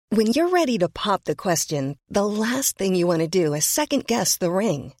When you're ready to pop the question, the last thing you want to do is second-guess the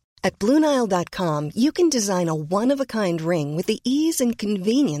ring. At BlueNile.com, you can design a one-of-a-kind ring with the ease and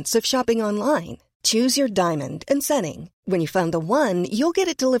convenience of shopping online. Choose your diamond and setting. When you find the one, you'll get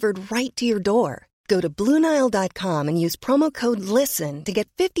it delivered right to your door. Go to BlueNile.com and use promo code LISTEN to get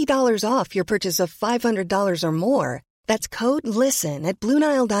 $50 off your purchase of $500 or more. That's code LISTEN at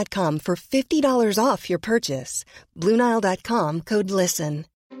BlueNile.com for $50 off your purchase. BlueNile.com, code LISTEN.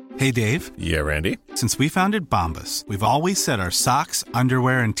 Hey, Dave. Yeah, Randy. Since we founded Bombas, we've always said our socks,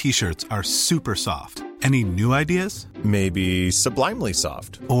 underwear, and T-shirts are super soft. Any new ideas? Maybe sublimely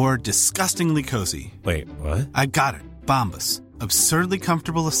soft. Or disgustingly cozy. Wait, what? I got it. Bombas. Absurdly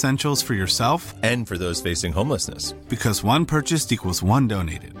comfortable essentials for yourself and for those facing homelessness. Because one purchased equals one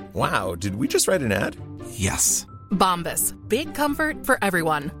donated. Wow, did we just write an ad? Yes. Bombas. Big comfort for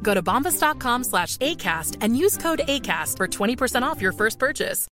everyone. Go to bombas.com/ACAST and use code ACAST for 20% off your first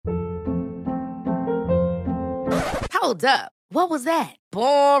purchase. Hold up. What was that?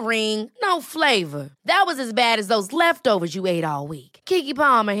 Boring. No flavor. That was as bad as those leftovers you ate all week. Keke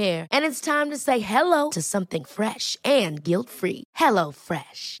Palmer here, and it's time to say hello to something fresh and guilt-free. Hello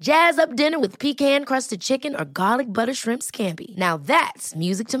Fresh. Jazz up dinner with pecan-crusted chicken or garlic butter shrimp scampi. Now that's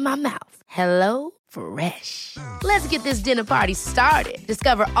music to my mouth. Hello Fresh. Let's get this dinner party started.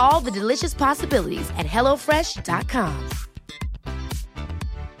 Discover all the delicious possibilities at hellofresh.com.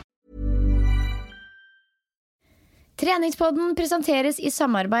 Treningspodden presenteres I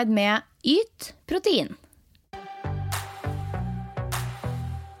samarbeid med Yt Protein.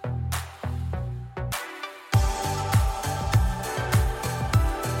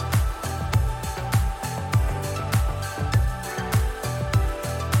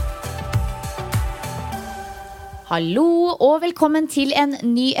 Hallo og velkommen til en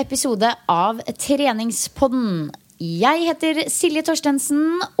ny episode av Treningspodden. Jeg heter Silje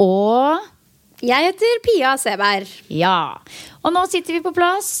Torstensen og... Jeg heter Pia Seberg. Ja, og nå sitter vi på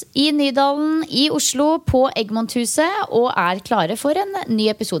plass I Nydalen I Oslo på Egmonthuset og klare for en ny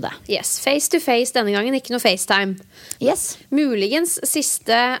episode. Yes, face to face denne gangen, ikke noe FaceTime. Yes. Muligens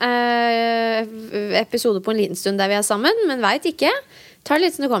siste episode på en liten stund der vi sammen, men vet ikke. Tar det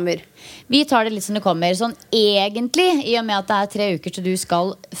litt som det kommer. Vi tar det litt som det kommer. Sånn egentlig, I og med at det 3 uker til du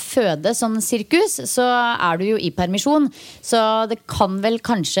skal føde sånn sirkus, så du jo I permisjon. Så det kan vel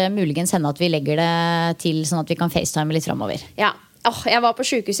kanskje muligens hende at vi legger det til sånn at vi kan FaceTime litt fremover. Ja. Jeg var på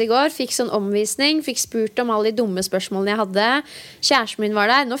sykehus I går, fikk sånn omvisning, fikk spurt om alle de dumme spørsmålene jeg hadde. Kjæresten min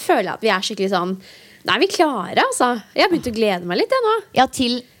var der. Nå føler jeg at vi skikkelig sånn, nei, vi klare, altså. Jeg har begynt å glede meg litt, jeg nå. Ja,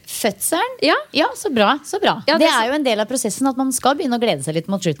 til fødselen? Ja, så bra, så bra. Ja, det jo en del av prosessen at man skal begynne å glede seg litt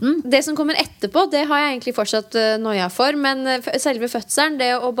mot slutten. Det som kommer etterpå, det har jeg egentlig fortsatt noia for, men selve fødselen,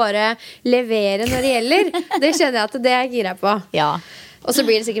 det å bare levere når det gjelder, det kjenner jeg at det jeg girer på. Ja. Og så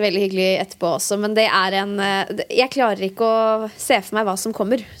blir det sikkert veldig hyggelig etterpå også, men det jeg klarer ikke å se for meg hva som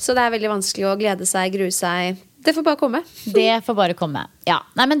kommer, så det veldig vanskelig å glede seg, grue seg. Det får bare komme. Det får bare komme. Ja,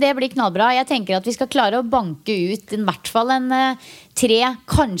 nei, men det blir knallbra. Jeg tenker at vi skal klare å banke ut I hvert fall 3,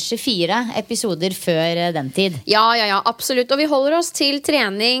 kanskje 4 episoder før den tid. Ja, absolutt. Og vi holder oss til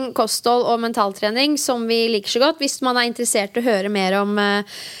trening, kosthold og mentaltrening som vi liker så godt. Hvis man interessert å høre mer om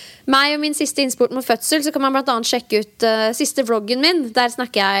meg og min siste innspurt mot fødsel, så kan man blant annet sjekke ut siste vloggen min. Der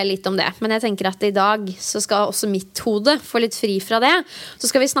snakker jeg litt om det. Men jeg tenker at I dag så skal også mitt hode få litt fri fra det. Så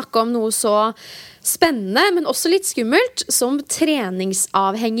skal vi snakke om noe så spennende, men også litt skummelt, som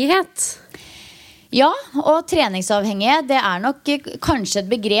treningsavhengighet. Ja, og treningsavhengighet, det nok kanskje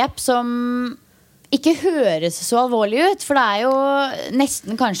et begrep som ikke høres så alvorlig ut, for det jo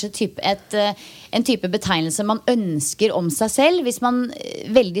nesten kanskje en type betegnelse man ønsker om seg selv, hvis man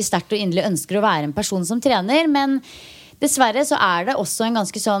veldig sterkt og inderlig ønsker å være en person som trener, men dessverre så det også en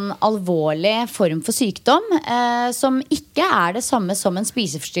ganske sånn alvorlig form for sykdom som ikke det samme som en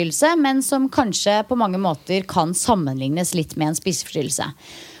spiseforstyrrelse, men som kanskje på mange måter kan sammenlignes litt med en spiseforstyrrelse.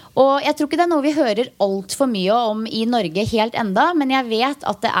 Og jeg tror ikke det noe vi hører alt for mye om I Norge helt enda, men jeg vet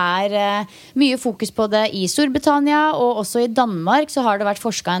at det mye fokus på det I Storbritannia, og også I Danmark så har det vært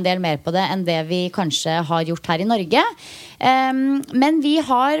forsket en del mer på det enn det vi kanskje har gjort her I Norge. Men vi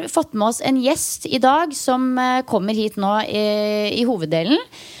har fått med oss en gjest I dag som kommer hit nå I hoveddelen,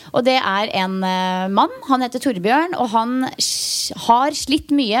 og det en mann. Han heter Torbjørn, og han har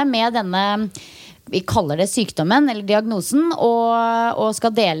slitt mye med denne vi kaller det sykdommen eller diagnosen, og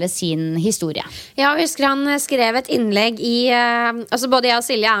skal dele sin historie. Ja, jeg husker han skrev et innlegg i altså både jeg og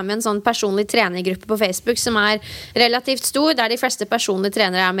Silje med en sånn personlig trenergruppe på Facebook som relativt stor, der de fleste personlige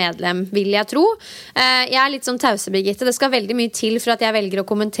trenere medlem, vil jeg tro. Jeg litt sånn tause, Birgitte. Det skal veldig mye til for at jeg velger å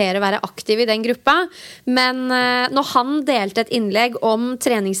kommentere og være aktiv i den gruppa, men når han delte et innlegg om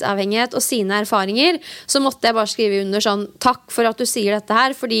treningsavhengighet og sine erfaringer, så måtte jeg bare skrive under sånn, takk for at du sier dette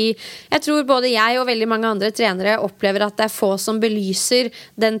her, fordi jeg tror både jeg og veldig mange andre trenere opplever at det få som belyser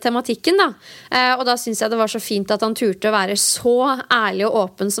den tematikken da. Og da synes jeg det var så fint at han turte å være så ærlig og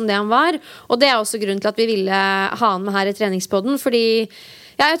åpen som det han var, og det også grunnen til at vi ville ha han med her i treningspodden, fordi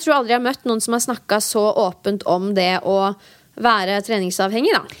jeg tror aldri jeg har møtt noen som har snakket så åpent om det å være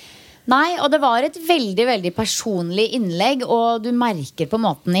treningsavhengig da. Nei, og det var et veldig, veldig personlig innlegg, og du merker på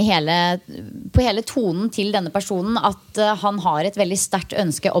måten på hele tonen til denne personen at han har et veldig sterkt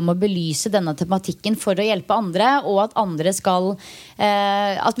ønske om å belyse denne tematikken for å hjelpe andre, og at andre skal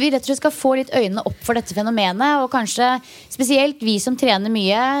at vi rett og slett skal få litt øynene opp for dette fenomenet, og kanskje spesielt vi som trener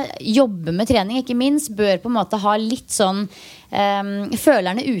mye, jobber med trening ikke minst, bør på en måte ha litt sånn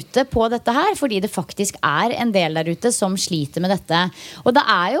følerne ute på dette her, fordi det faktisk en del der ute som sliter med dette. Og det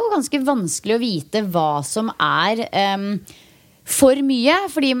jo ganske vanskelig å vite hva som for mye,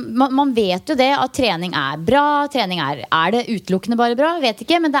 fordi man vet jo det at trening bra, trening det utelukkende bare bra, vet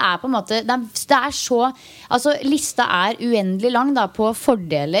ikke, men det på en måte, det så, altså lista uendelig lang da, på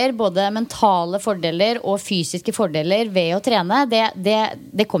fordeler, både mentale fordeler og fysiske fordeler ved å trene,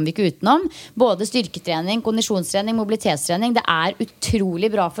 det kommer vi ikke utenom, både styrketrening, kondisjonstrening, mobilitetstrening, det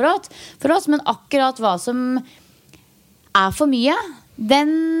utrolig bra for oss, men akkurat hva som for mye,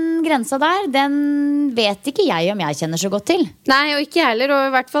 den grensa der, den vet ikke jeg om jeg kjenner så godt til. Nei, og ikke jeg heller, og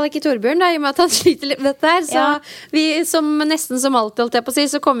i hvert fall ikke Torbjørn da, i og med at han sliter litt med dette her. Så vi, nesten som alltid holdt jeg på å si,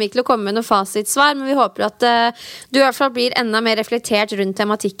 så kommer vi ikke til å komme med noe fasitsvar, men vi håper at du i hvert fall blir enda mer reflektert rundt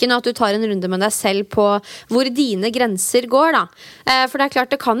tematikken, og at du tar en runde med deg selv på hvor dine grenser går da. For det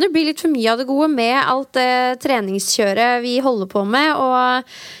klart, det kan jo bli litt for mye av det gode med alt det treningskjøret vi holder på med,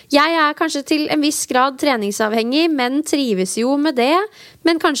 og jeg kanskje til en viss grad treningsavhengig, men trives jo med det.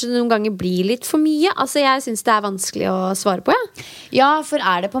 Men kanskje det noen ganger blir litt for mye. Altså jeg synes det vanskelig å svare på. Ja, for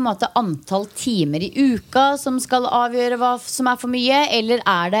det på en måte antall timer i uka som skal avgjøre hva som for mye, eller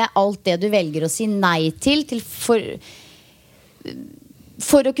det alt det du velger å si nei til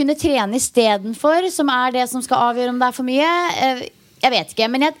for å kunne trene i stedet for, som det som skal avgjøre om det for mye? Jeg vet ikke,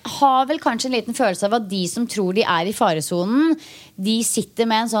 men jeg har vel kanskje en liten følelse av at de som tror de i faresonen, de sitter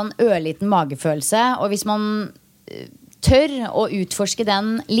med en sånn ørliten magefølelse, og hvis man tør å utforske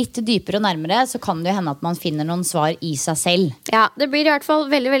den litt dypere og nærmere, så kan det jo hende at man finner noen svar i seg selv. Ja, det blir i hvert fall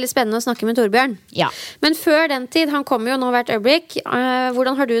veldig, veldig spennende å snakke med Torbjørn. Ja. Men før den tid, han kommer jo nå hvert øyeblikk.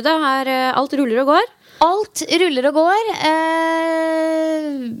 Hvordan har du det? Alt ruller og går? Alt ruller og går.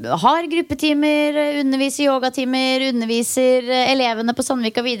 Har gruppetimer, underviser yogatimer, underviser elevene på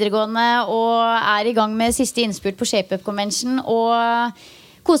Sandvika videregående, og i gang med siste innspurt på Shape Up Convention, og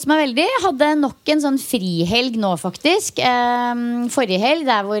koser meg veldig. Jeg hadde nok en sånn frihelg nå faktisk, forrige helg,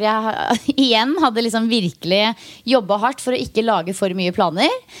 der hvor jeg igjen hadde liksom virkelig jobbet hardt for å ikke lage for mye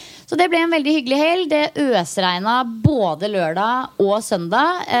planer. Så det ble en veldig hyggelig helg. Det øsregnet både lørdag og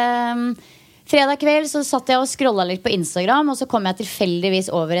søndag. Fredag kveld så satt jeg og scrollet litt på Instagram, og så kom jeg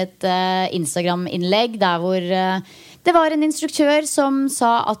tilfeldigvis over et Instagram-innlegg der hvor det var en instruktør som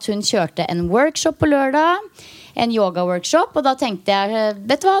sa at hun kjørte en workshop på lørdag, en yoga-workshop, og da tenkte jeg,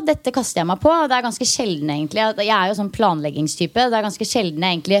 vet du hva, dette kaster jeg meg på. Det ganske sjelden egentlig, jeg jo sånn planleggingstype, det ganske sjelden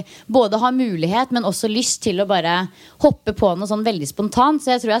jeg egentlig både har mulighet, men også lyst til å bare hoppe på noe sånn veldig spontant,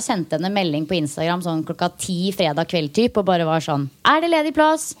 så jeg tror jeg sendte henne en melding på Instagram sånn 10:00 fredag kveld typ, og bare var sånn, det ledig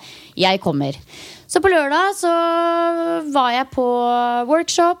plass? Jeg kommer. Så på lørdag så var jeg på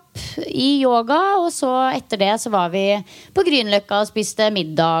workshop i yoga, og så etter det så var vi på Grünerløkka og spiste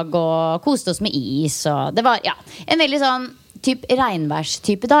middag og koste oss med is, og det var en veldig sånn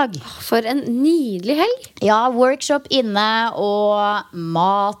regnværstype dag. For en nydelig helg. Ja, workshop inne og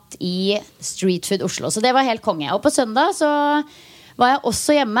mat i Street Food Oslo, så det var helt konge. Og på søndag så var jeg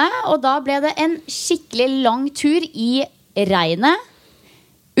også hjemme, og da ble det en skikkelig lang tur i regnet.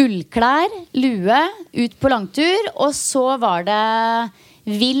 Ullklær, lue, ut på langtur, og så var det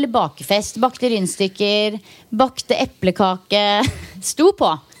vill bakefest. Bakte rundstykker, bakte eplekake. Sto på.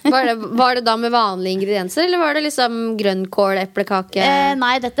 Var det da med vanlige ingredienser, eller var det liksom grønnkål, eplekake?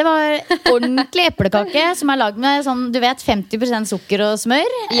 Nei, dette var ordentlig eplekake som laget med sånn, du vet, 50% sukker og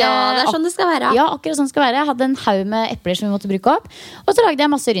smør. Ja, det sånn det skal være. Ja, akkurat sånn skal være. Jeg hadde en haug med epler som vi måtte bruke opp. Og så lagde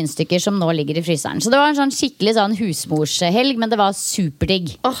jeg masse rundstykker som nå ligger i fryseren. Så det var en sånn skikkelig sånn husmorshelg, men det var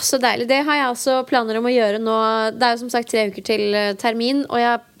superdigg. Så deilig. Det har jeg også planer om å gjøre nå. Det er jo som sagt 3 uker til termin, og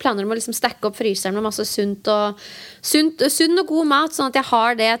jeg planer om å liksom stakke opp fryseren med masse sunn og god mat, sånn at jeg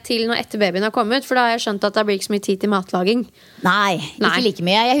har det til når etter babyen har kommet. For da har jeg skjønt at det blir ikke så mye tid til matlaging. Nei, ikke like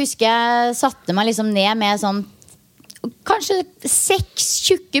mye. Jeg husker jeg satte meg liksom ned med sånn kanskje 6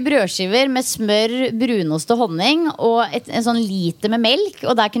 tjukke brødskiver med smør, brunost og honning og en sånn liter med melk.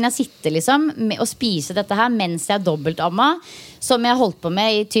 Og der kunne jeg sitte liksom og spise dette her mens jeg dobbeltamma, som jeg holdt på med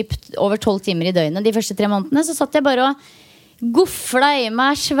i typ over 12 timer i døgnet de første 3 månedene. Så satt jeg bare og gofla i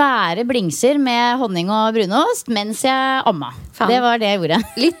meg svære blingser med honning og brunost mens jeg amma. Faen. Det var det jeg gjorde.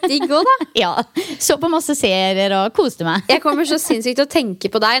 Litt digg også da. Ja, så på masse serier og koste meg. Jeg kommer så sinnssykt til å tenke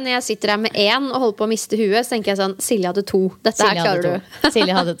på deg når jeg sitter her med 1 og holder på å miste huet. Så tenker jeg sånn, Silje hadde 2. Dette her klarer du.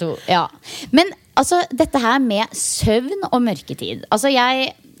 Silje hadde 2, ja. Men altså, dette her med søvn og mørketid. Altså,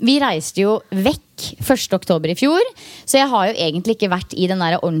 vi reiste jo vekk 1. oktober i fjor, så jeg har jo egentlig ikke vært i den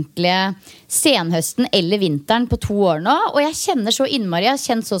der ordentlige senhøsten eller vinteren på 2 år nå. Og jeg kjenner så innmari, jeg har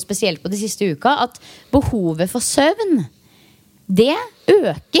kjent så spesielt på de siste uka, at behovet for søvn, det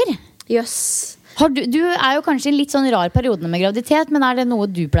øker. Jøss. Du er jo kanskje i en litt sånn rar periode med graviditet, men er det noe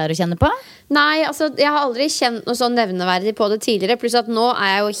du pleier å kjenne på? Nei, altså jeg har aldri kjent noe sånn nevneverdig på det tidligere. Pluss at nå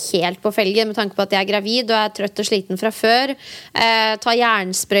er jeg jo helt på felgen med tanke på at jeg er gravid og er trøtt og sliten fra før. Tar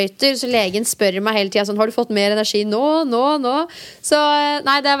jernsprøyter, så legen spør meg hele tiden sånn, har du fått mer energi nå? Så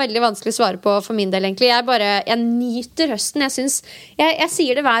nei, det er veldig vanskelig å svare på for min del egentlig. Jeg nyter høsten. Jeg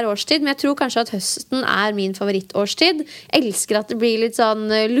sier det hver årstid, men jeg tror kanskje at høsten er min favorittårstid. Elsker at det blir litt sånn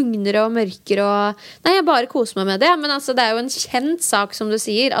lugnere og mørkere og nei, jeg bare koser meg med det. Men altså, det er jo en kjent sak, som du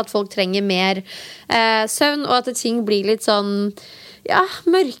sier, at folk trenger mer søvn, og at ting blir litt sånn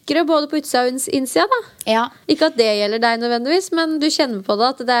mørkere både på utsida og innsida da. Ja. Ikke at det gjelder deg nødvendigvis, men du kjenner på det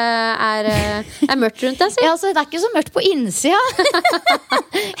at det er mørkt rundt deg. Ja, altså, det er ikke så mørkt på innsida.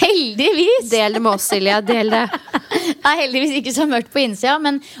 Heldigvis. Del det med oss, Silje, del det. Det er heldigvis ikke så mørkt på innsida,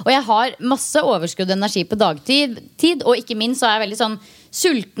 og jeg har masse overskudd energi på dagtid, og ikke minst så er jeg veldig sånn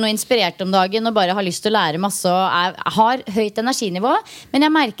sulten og inspirert om dagen og bare har lyst til å lære masse og har høyt energinivå. Men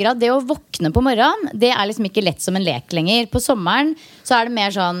jeg merker at det å våkne på morgenen, det er liksom ikke lett som en lek lenger. På sommeren så er det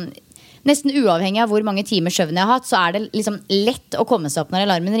mer sånn, nesten uavhengig av hvor mange timer søvn jeg har hatt, så er det liksom lett å komme seg opp når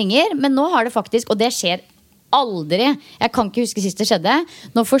alarmen ringer. Men nå har det faktisk, og det skjer aldri, jeg kan ikke huske sist det skjedde,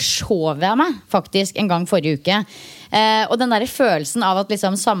 nå forsov jeg meg faktisk en gang forrige uke. Og den der følelsen av at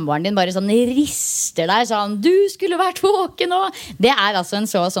liksom samboeren din bare sånn rister deg sånn, du skulle vært våken nå, det er altså en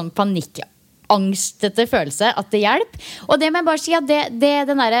sånn panikkangstete følelse at det hjelper. Og det må jeg bare si at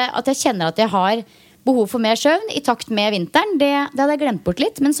den der, at jeg kjenner at jeg har behov for mer søvn i takt med vinteren, det hadde jeg glemt bort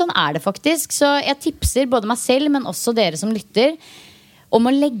litt, men sånn er det faktisk. Så jeg tipser både meg selv, men også dere som lytter, om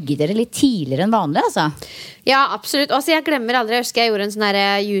å legge dere litt tidligere enn vanlig, altså. Ja, absolutt. Altså, jeg glemmer aldri, jeg husker jeg gjorde en sånn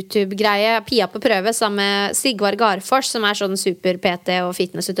her YouTube-greie, Pia på prøve, sammen med Sigvar Garfors, som er sånn super-PT og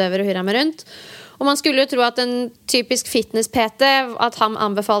fitnessutøver og hurra med rundt. Og man skulle jo tro at en typisk fitness-PT, at han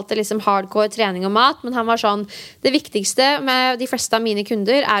anbefalte liksom hardcore trening og mat, men han var sånn, det viktigste med de fleste av mine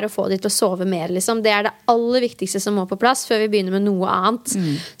kunder er å få de til å sove mer, liksom. Det er det aller viktigste som må på plass før vi begynner med noe annet.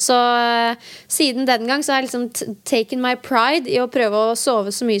 Så siden den gang så har jeg liksom taken my pride i å prøve å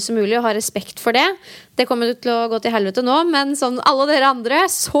sove så mye som mulig og ha respekt for det. Det kommer til å gå til helvete nå, men sånn alle dere andre,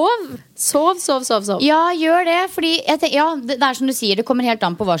 sov. Ja, gjør det, fordi det er som du sier, det kommer helt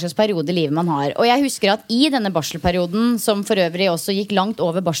an på hva slags periode i livet man har. Og jeg husker at i denne barselperioden, som for øvrig også gikk langt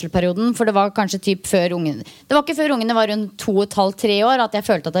over barselperioden, for det var kanskje typ før ungen, det var ikke før ungene var rundt 2,5-3 år at jeg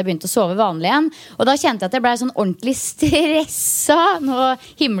følte at jeg begynte å sove vanlig igjen. Og da kjente jeg at jeg ble sånn ordentlig stresset. Nå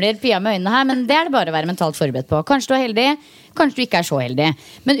himler Pia med øynene her, men det er det bare å være mentalt forberedt på. Kanskje du er heldig, kanskje du ikke er så heldig.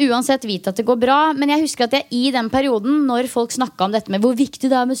 Men uansett, vite at det går bra. Men jeg husker at jeg i den perioden, når folk snakket om dette med hvor viktig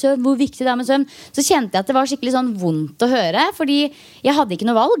det er med søvn, så kjente jeg at det var skikkelig sånn vondt å høre, fordi jeg hadde ikke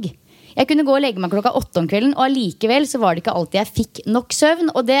noe valg. Jeg kunne gå og legge meg 8:00 om kvelden, og allikevel så var det ikke alltid jeg fikk nok søvn.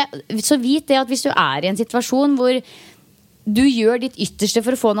 Og så vit det at hvis du er i en situasjon hvor du gjør ditt ytterste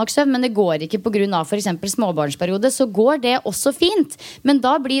for å få nok søvn, men det går ikke på grunn av for eksempel småbarnsperiode, så går det også fint. Men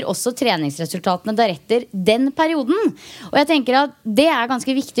da blir også treningsresultatene deretter den perioden. Og jeg tenker at det er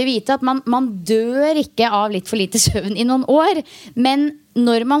ganske viktig å vite at man dør ikke av litt for lite søvn i noen år, men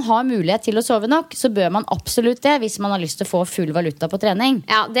når man har mulighet til å sove nok, så bør man absolutt det hvis man har lyst til å få full valuta på trening.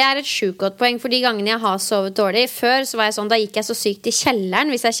 Ja, det et sjukt godt poeng, for de gangene jeg har sovet dårlig før, så var jeg sånn, da gikk jeg så sykt i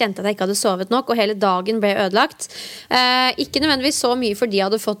kjelleren hvis jeg kjente at jeg ikke hadde sovet nok, og hele dagen ble ødelagt. Ikke nødvendigvis så mye fordi jeg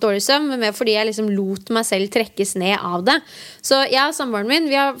hadde fått dårlig søvn, men mer fordi jeg liksom lot meg selv trekkes ned av det. Så jeg og samboeren min,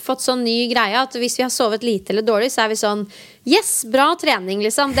 vi har fått sånn ny greie at hvis vi har sovet lite eller dårlig, så vi sånn, yes, bra trening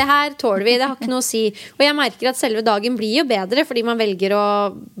liksom, det her tåler vi, det har ikke noe å si. Og jeg merker at selve dagen blir jo bedre fordi man velger å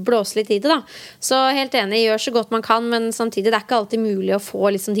blåse litt i det da. Så helt enig, gjør så godt man kan, men samtidig det ikke alltid mulig å få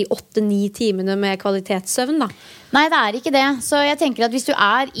liksom de 8-9 timene med kvalitetssøvn da. Nei, det ikke det. Så jeg tenker at hvis du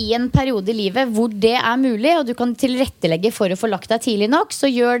i en periode i livet hvor det mulig, og du kan tilrettelegge for å få lagt deg tidlig nok, så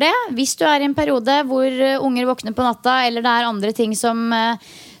gjør det. Hvis du i en periode hvor unger våkner på natta, eller det andre ting som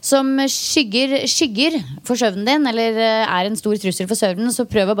skygger for søvnen din, eller en stor trussel for søvnen, så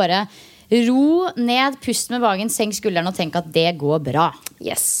prøv å bare ro ned, pust med magen, senk skulderen og tenk at det går bra.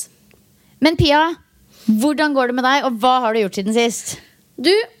 Yes. Men Pia, hvordan går det med deg, og hva har du gjort siden sist?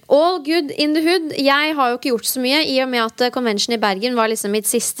 Du, all good in the hood. Jeg har jo ikke gjort så mye, i og med at Convention i Bergen var liksom mitt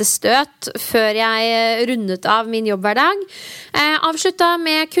siste støt før jeg rundet av min jobbhverdag. Avslutta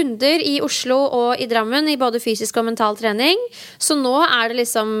med kunder i Oslo og i Drammen i både fysisk og mental trening. Så nå det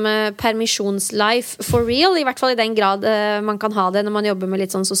liksom permisjonslife for real, i hvert fall i den grad man kan ha det når man jobber med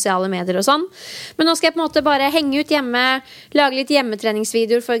litt sånn sosiale medier og sånn. Men nå skal jeg på en måte bare henge ut hjemme, lage litt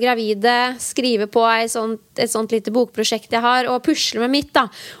hjemmetreningsvideoer for gravide, skrive på et sånt lite bokprosjekt jeg har, og pusle med mitt da.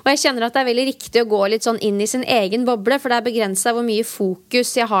 Og jeg kjenner at det veldig riktig å gå litt sånn inn i sin egen boble, for det begrenset hvor mye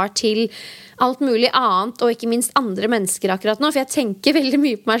fokus jeg har til alt mulig annet, og ikke minst andre mennesker akkurat nå, for jeg tenker veldig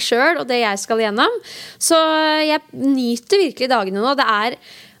mye på meg selv og det jeg skal gjennom. Så jeg nyter virkelig dagene nå. Det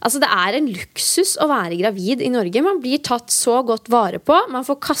en luksus å være gravid i Norge. Man blir tatt så godt vare på. Man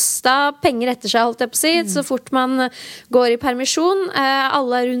får kastet penger etter seg, holdt jeg på å si, så fort man går i permisjon.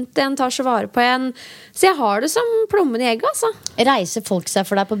 Alle rundt en tar så vare på en. Så jeg har det som plommen i egget, altså. Reiser folk seg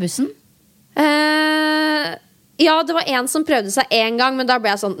for deg på bussen? Ja, det var en som prøvde seg en gang, men da ble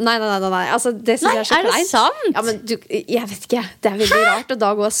jeg sånn, nei. Altså, det synes jeg så kleint. Det sant? Ja, men jeg vet ikke, det veldig rart å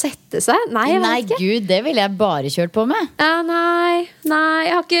da gå og sette seg. Nei, jeg vet ikke. Gud, det ville jeg bare kjørt på med. Nei,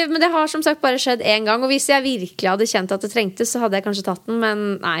 jeg har ikke, men det har som sagt bare skjedd en gang, og hvis jeg virkelig hadde kjent at det trengtes, så hadde jeg kanskje tatt den,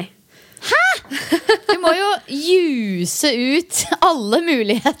 men nei. Hæ? Du må jo juse ut alle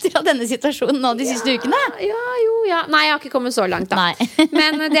muligheter av denne situasjonen nå de siste ukene. Ja. Nei, jeg har ikke kommet så langt da.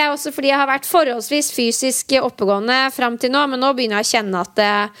 Men det også fordi jeg har vært forholdsvis fysisk oppegående frem til nå, men nå begynner jeg å kjenne at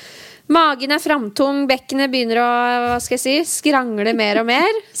magen framtung, bekkenet begynner å, skrangle mer og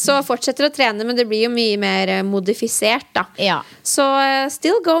mer. Så fortsetter å trene, men det blir jo mye mer modifisert da. Ja. Så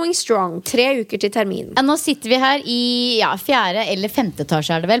still going strong. 3 uker til termin. Ja, nå sitter vi her i 4. eller 5.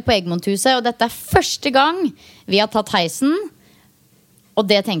 etasje det vel, på Egmonthuset, og dette første gang vi har tatt heisen, og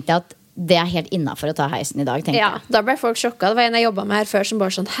det tenkte jeg at det helt innenfor å ta heisen i dag, tenkte jeg. Da ble folk sjokket. Det var en jeg jobbet med her før som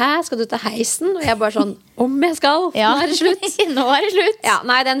bare sånn, hæ, skal du ta heisen? Og jeg bare sånn, om jeg skal, nå det slutt. Nå det slutt. Ja,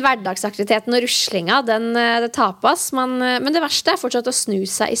 nei, den hverdagsaktiviteten og ruslinga, det tapas. Men det verste fortsatt å snu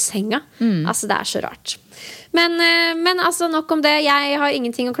seg i senga. Altså, det så rart. Men altså, nok om det. Jeg har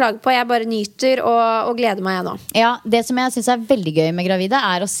ingenting å klage på. Jeg bare nyter og gleder meg nå. Ja, det som jeg synes veldig gøy med gravide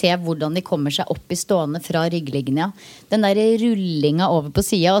å se hvordan de kommer seg opp i stående fra rygglinja. Den der rullinga over på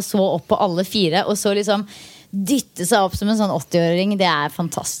siden, og så opp på alle 4, og så liksom dytte seg opp som en sånn 80-åring. Det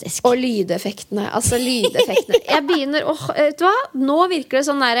fantastisk. Og lydeffektene. Jeg begynner, vet du hva? Nå virker det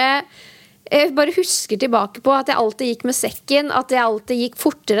sånn jeg bare husker tilbake på at jeg alltid gikk med sekken, at jeg alltid gikk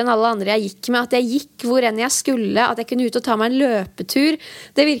fortere enn alle andre jeg gikk med, at jeg gikk hvor enn jeg skulle, at jeg kunne ut og ta meg en løpetur.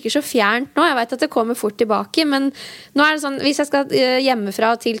 Det virker så fjernt nå. Jeg vet at det kommer fort tilbake, men nå det sånn, hvis jeg skal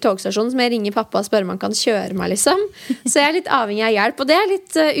hjemmefra til togstasjonen, så må jeg ringe pappa og spørre om han kan kjøre meg, liksom. Så jeg litt avhengig av hjelp, og det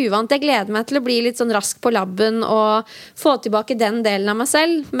litt uvant. Jeg gleder meg til å bli litt sånn rask på labben og få tilbake den delen av meg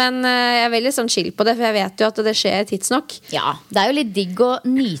selv, men jeg veldig sånn chill på det, for jeg vet jo at det skjer tidsnok. Ja, det jo litt digg å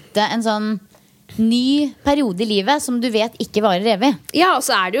nyte en sånn ny periode i livet som du vet ikke varer evig. Ja, og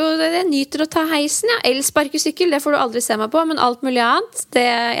så det jo jeg nyter å ta heisen, ja. Elsparkesykkel, det får du aldri se meg på, men alt mulig annet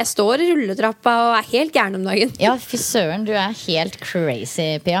jeg står i rulletrappa og helt gæren om dagen. Ja, fy søren, du helt crazy,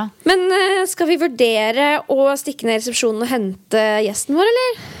 Pia. Men skal vi vurdere å stikke ned i resepsjonen og hente gjesten vår,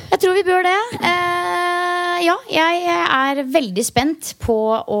 eller? Jeg tror vi bør det. Ja, jeg veldig spent på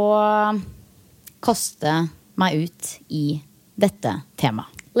å kaste meg ut i dette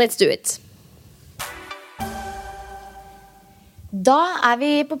temaet. Let's do it. Da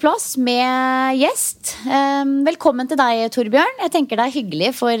vi på plass med gjest. Velkommen til deg, Torbjørn. Jeg tenker det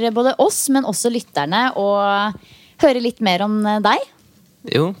hyggelig for både oss, men også lytterne å høre litt mer om deg.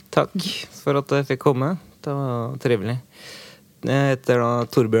 Jo, takk for at jeg fikk komme. Det var trivelig. Jeg heter da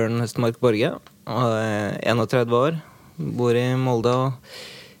Torbjørn Høstmark Borge, og er 31 år, bor i Molde og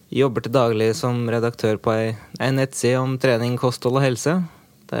jobber til daglig som redaktør på en nettside om trening, kosthold og helse,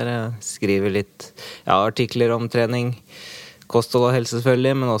 der jeg skriver litt artikler om trening, kosthold og helse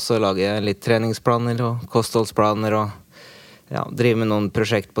selvfølgelig, men også lager litt treningsplaner og kostholdsplaner og driver med noen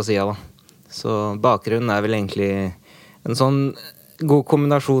prosjekt på siden da. Så bakgrunnen er vel egentlig en sånn god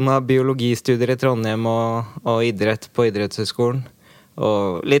kombinasjon av biologistudier i Trondheim og idrett på idrettshøyskolen,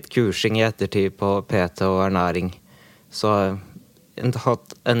 og litt kursing i ettertid på PT og ernæring. Så har jeg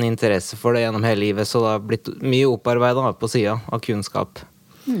hatt en interesse for det gjennom hele livet, så det har blitt mye opparbeidet på siden av kunnskap.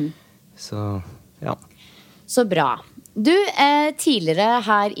 Så, ja. Så bra. Du, tidligere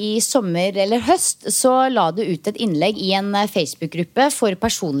her i sommer eller høst så la du ut et innlegg i en Facebook-gruppe for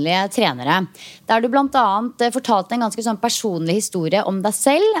personlige trenere, der du blant annet fortalte en ganske sånn personlig historie om deg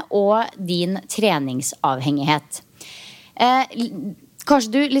selv og din treningsavhengighet.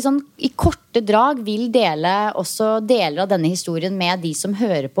 Kanskje du litt sånn i korte drag vil dele også deler av denne historien med de som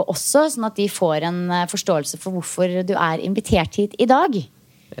hører på også, sånn at de får en forståelse for hvorfor du er invitert hit i dag?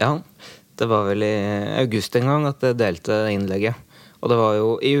 Ja, det var vel i august en gang at jeg delte innlegget. Og det var jo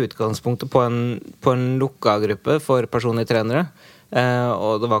i utgangspunktet på en lukket gruppe for personlige trenere.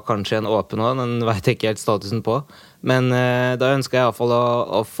 Og det var kanskje en åpen også, den vet jeg ikke helt statusen på. Men da ønsker jeg i hvert fall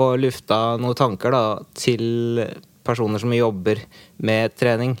å få lufta noen tanker da, til personer som jobber med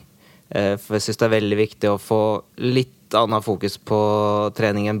trening. For jeg synes det er veldig viktig å få litt annet fokus på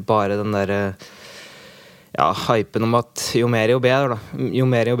trening enn bare den der hypen om at jo mer jo bedre da. Jo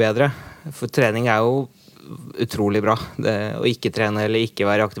mer jo bedre. For trening er jo utrolig bra. Å ikke trene eller ikke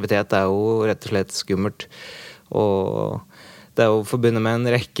være i aktivitet er jo rett og slett skummelt. Og det er jo forbundet med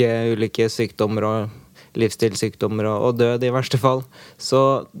en rekke ulike sykdommer og livsstilssykdommer og død i verste fall.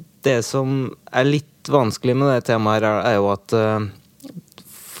 Så det som er litt vanskelig med det temaet her er jo at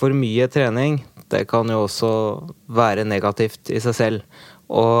for mye trening, det kan jo også være negativt i seg selv.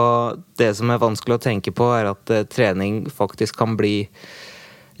 Og det som er vanskelig å tenke på er at trening faktisk kan bli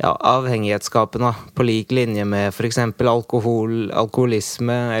avhengighetsskapende på lik linje med for eksempel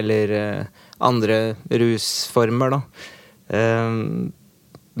alkoholisme eller andre rusformer da.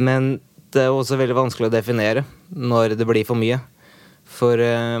 Men det er også veldig vanskelig å definere når det blir for mye. For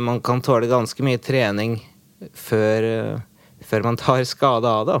man kan tåle ganske mye trening før man tar skade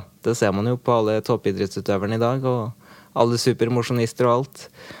av det. Det ser man jo på alle toppidrettsutøverne i dag og alle supermosjonister og alt.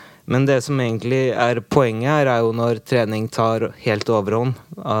 Men det som egentlig er poenget her er jo når trening tar helt overhånd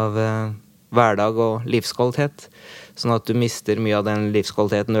av hverdag og livskvalitet, sånn at du mister mye av den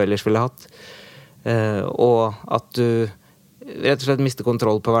livskvaliteten du ellers ville hatt, og at du rett og slett mister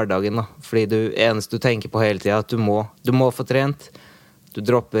kontroll på hverdagen da, fordi eneste du tenker på hele tiden er at du må få trent, du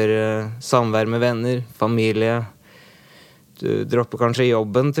dropper samvær med venner, familie, du dropper kanskje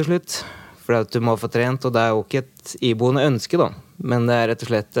jobben til slutt, fordi at du må få trent, og det er jo ikke et iboende ønske da, men det er rett og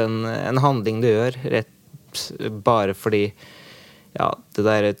slett en handling du gjør, bare fordi det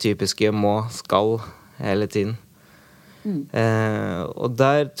der typiske må, skal hele tiden. Og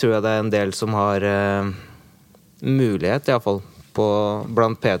der tror jeg det er en del som har mulighet i hvert fall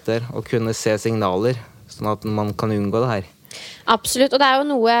blant Peter å kunne se signaler, sånn at man kan unngå det her. Absolutt, og det er jo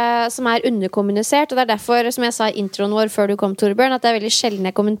noe som er underkommunisert, og det er derfor, som jeg sa i introen vår før du kom, Torbjørn, at det er veldig sjelden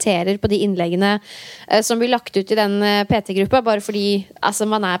jeg kommenterer på de innleggene som blir lagt ut i den PT-gruppa, bare fordi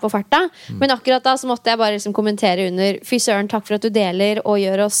man er på farta. Men akkurat da så måtte jeg bare liksom kommentere under: fy søren, takk for at du deler og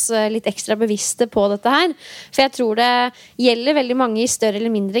gjør oss litt ekstra bevisste på dette her. For jeg tror det gjelder veldig mange i større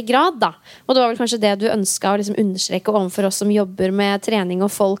eller mindre grad da. Og det var vel kanskje det du ønsket å liksom understreke overfor oss som jobber med trening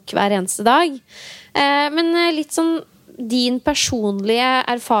og folk hver eneste dag. Men litt sånn din personlige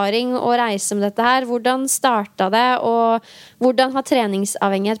erfaring og reise med dette her, hvordan startet det, og hvordan har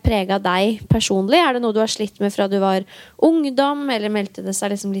treningsavhengighet preget deg personlig? Er det noe du har slitt med fra du var ungdom, eller meldte det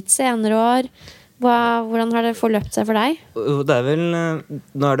seg liksom litt senere år? Hvordan har det forløpt seg for deg? Det er vel,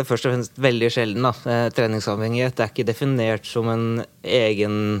 nå er det først og fremst veldig sjelden da, treningsavhengighet. Det er ikke definert som en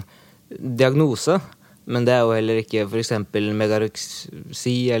egen diagnose, men det er jo heller ikke for eksempel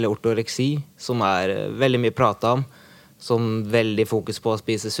megareksi eller ortoreksi, som er veldig mye pratet om, som veldig fokus på å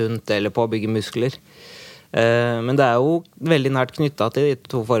spise sunt eller på å bygge muskler. Men det er jo veldig nært knyttet til de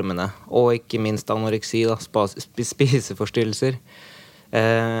to formene, og ikke minst anoreksi, da, spiseforstyrrelser.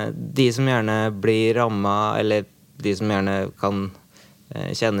 De som gjerne blir rammet, eller de som gjerne kan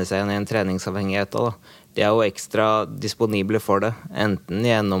kjenne seg igjen i en treningsavhengighet, da, de er jo ekstra disponible for det, enten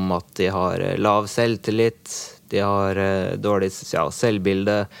gjennom at de har lav selvtillit, de har dårlig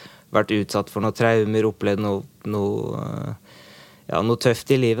selvbilde, vært utsatt for noen traumer, opplevd noe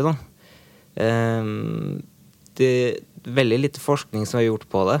tøft i livet da. veldig lite forskning som er gjort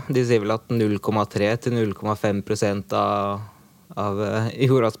på det. De sier vel at 0,3 til 0,5% av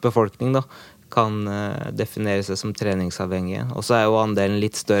jordas befolkning da, kan definere seg som treningsavhengige. Og så er jo andelen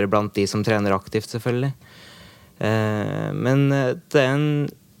litt større blant de som trener aktivt, selvfølgelig. Men det er en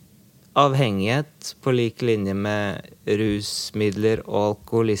avhengighet på lik linje med rusmidler og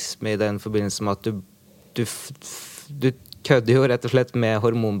alkoholisme i den forbindelse med at du kødder jo rett og slett med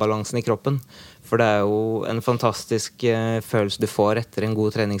hormonbalansen i kroppen. For det er jo en fantastisk følelse du får etter en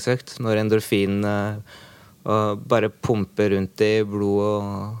god treningsøkt, når endorfin bare pumper rundt i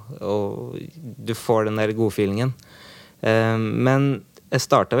blodet, og du får den der godfeelingen. Men jeg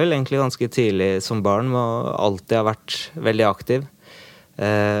startet vel egentlig ganske tidlig som barn, med å alltid ha vært veldig aktiv.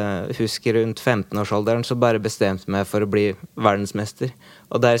 Husker rundt 15-årsalderen så bare bestemte meg for å bli verdensmester.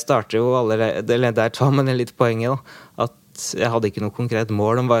 Og der starter jo allerede, der tar man litt poenget da, at jeg hadde ikke noe konkret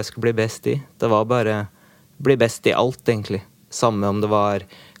mål om hva jeg skulle bli best i. Det var bare bli best i alt egentlig. Samme om det var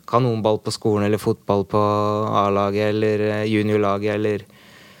kanonball på skolen, eller fotball på A-laget, eller juniorlaget, eller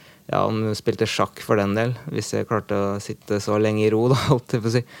ja, om du spilte sjakk for den del, hvis jeg klarte å sitte så lenge i ro da, alt jeg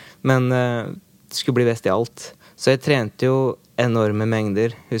får si. Men skulle bli best i alt. Så jeg trente jo enorme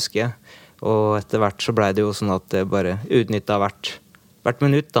mengder, husker jeg. Og etter hvert så ble det jo sånn at jeg bare utnyttet hvert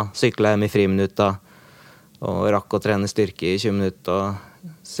minutt da. Syklet hjem i friminutt da, og rakk å trene styrke i 20 minutter,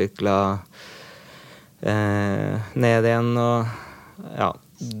 og syklet ned igjen, og ja,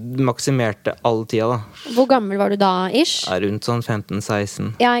 maksimerte all tida da. Hvor gammel var du da, ish? Ja, rundt sånn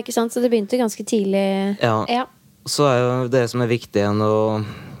 15-16. Ja, ikke sant? Så det begynte ganske tidlig. Ja. Så er jo det som er viktig igjen å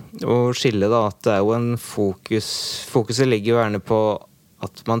skille da, at det er jo en fokuset ligger jo gjerne på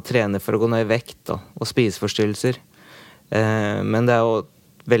at man trener for å gå ned i vekt da, og spiseforstyrrelser. Men det er jo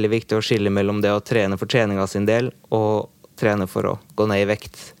veldig viktig å skille mellom det å trene for treninga sin del og trene for å gå ned i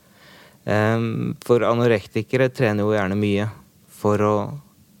vekt. For anorektikere trener jo gjerne mye for å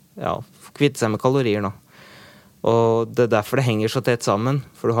kvitte seg med kalorier nå. Og det er derfor det henger så tett sammen,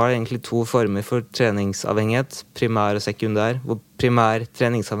 for du har egentlig to former for treningsavhengighet, primær og sekundær, hvor primær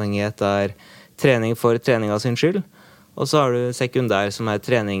treningsavhengighet er trening for treninga sin skyld, og så har du sekundær som er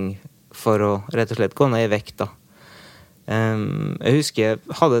trening for å rett og slett gå ned i vekt da. Jeg husker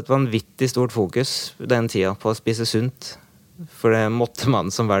jeg hadde et vanvittig stort fokus den tida på å spise sunt, for det måtte man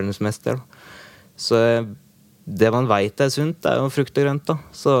som verdensmester da. Så det man vet er sunt er jo frukt og grønt da,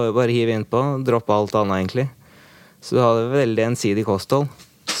 så bare hive inn på, droppe alt annet egentlig. Så du hadde veldig ensidig kosthold.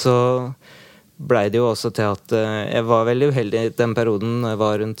 Så ble det jo også til at jeg var veldig uheldig i den perioden. Jeg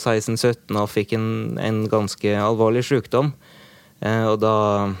var rundt 16-17 og fikk en ganske alvorlig sykdom. Og da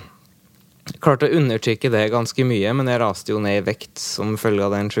klarte jeg å undertrykke det ganske mye, men jeg raste jo ned i vekt som følge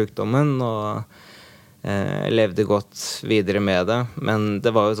av den sykdommen, og levde godt videre med det. Men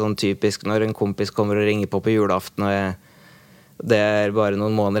det var jo sånn typisk når en kompis kommer og ringer på julaften, og det er bare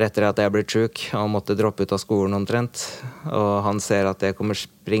noen måneder etter at jeg ble syk og måtte droppe ut av skolen omtrent. Og han ser at jeg kommer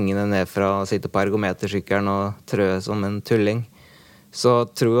springende ned fra å sitte på ergometersykkelen og trø som en tulling. Så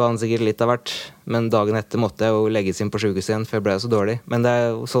tror han sikkert litt av hvert. Men dagen etter måtte jeg jo legges inn på sykehuset igjen, for jeg ble så dårlig. Men det er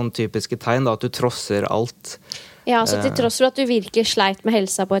jo sånn typiske tegn da, at du trosser alt. Ja, så til tross for at du virkelig sleit med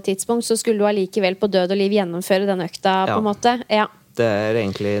helsa på et tidspunkt, så skulle du allikevel på død og liv gjennomføre den økta på en måte. Ja. Det er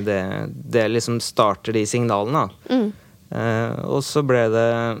egentlig det liksom starter de signalene da. Og så ble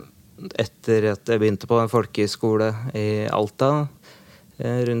det etter at jeg begynte på en folkehøyskole i Alta,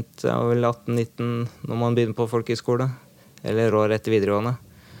 rundt vel 18-19 når man begynner på folkehøyskole, eller år etter videregående,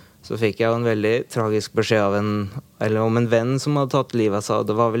 så fikk jeg jo en veldig tragisk beskjed om en venn som hadde tatt livet av seg.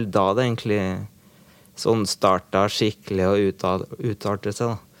 Det var vel da det egentlig sånn startet skikkelig å utarte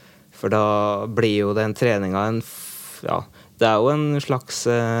seg da. For da blir jo den treninga det er jo en slags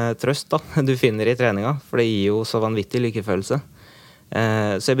trøst da, du finner i treninga, for det gir jo så vanvittig lykkefølelse.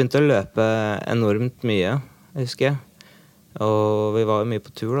 Så jeg begynte å løpe enormt mye, husker jeg. Og vi var jo mye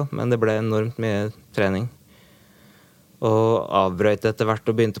på tur da, men det ble enormt mye trening. Og avbrøt etter hvert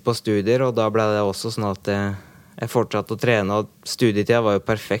og begynte på studier, og da ble det også sånn at jeg fortsatte å trene, og studietida var jo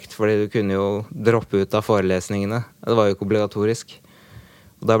perfekt, fordi du kunne jo droppe ut av forelesningene. Det var jo ikke obligatorisk.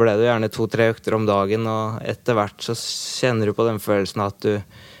 Og da ble det gjerne 2-3 økter om dagen, og etter hvert så kjenner du på den følelsen at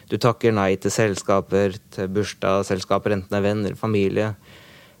du takker nei til selskaper, til bursdagsselskaper, enten det er venner, familie.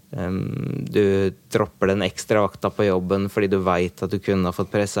 Du dropper den ekstra vakta på jobben fordi du vet at du kunne ha fått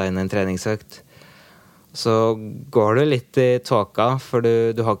presset inn en treningsøkt. Så går du litt i tåka, for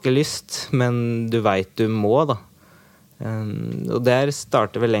du har ikke lyst, men du vet du må da. Og der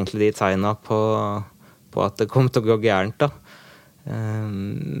starter vel egentlig de tegna på at det kom til å gå gærent da.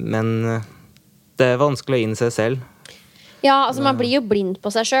 Men det er vanskelig å innse selv. Ja, altså man blir jo blind på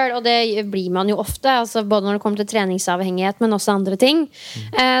seg selv, og det blir man jo ofte, altså både når det kommer til treningsavhengighet, men også andre ting.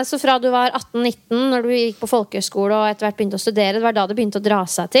 Så fra du var 18-19, når du gikk på folkehøyskole og etter hvert begynte å studere, det var da det begynte å dra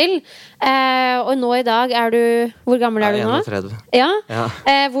seg til. Og nå i dag er du, hvor gammel er du nå? 31. Ja.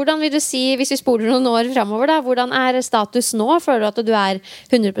 Hvordan vil du si, hvis vi spoler noen år fremover da, hvordan er status nå? Føler du at du er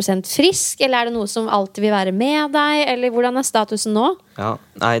 100% frisk, eller er det noe som alltid vil være med deg, eller hvordan er statusen nå? Ja,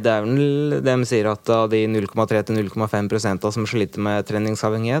 nei, det er vel det de sier at av de 0,3-0,5% som sliter med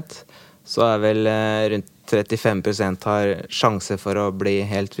treningsavhengighet, så er vel rundt 35% har sjanse for å bli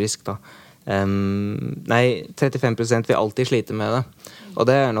helt frisk da. Nei, 35% vil alltid slite med det. Og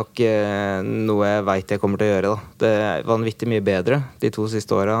det er nok noe jeg vet jeg kommer til å gjøre da. Det er vanvittig mye bedre. De 2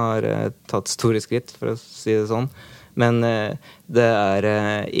 siste årene har tatt store skritt, for å si det sånn. Men det er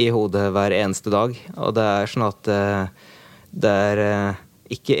i hodet hver eneste dag, og det er sånn at det er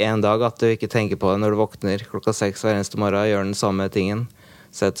ikke en dag at du ikke tenker på det når du våkner klokka 6 hver eneste morgen, gjør den samme tingen.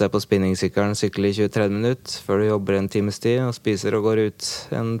 Setter seg på spinningsykkelen, sykler i 20-30 minutter, før du jobber en times tid, og spiser og går ut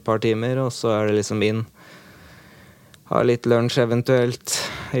en par timer, og så er det liksom inn. Ha litt lunsj eventuelt,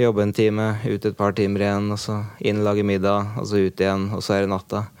 jobbe en time, ut et par timer igjen, og så inn, lage middag, og så ut igjen, og så er det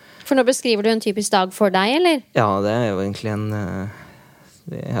natta. For nå beskriver du en typisk dag for deg, eller? Ja, det er jo egentlig en...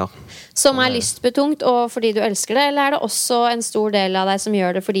 Ja. Som er lystbetungt og fordi du elsker det, eller er det også en stor del av deg som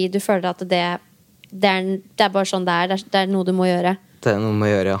gjør det fordi du føler at det er bare sånn det er noe du må gjøre? Det er noe du må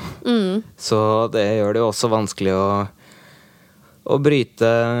gjøre, ja. Så det gjør det jo også vanskelig å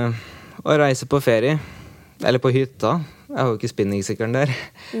bryte og reise på ferie, eller på hytta. Jeg har jo ikke spinningsykkelen der.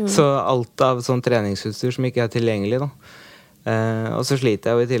 Så alt av sånn treningsutstyr som ikke er tilgjengelig da. Og så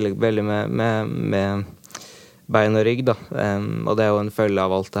sliter jeg jo i tillegg veldig med bein og rygg da, og det er jo en følge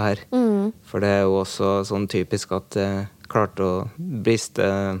av alt det her. For det er jo også sånn typisk at jeg klarte å briste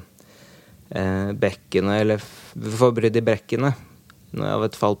bekkenet, eller få brudd i brekkenet, av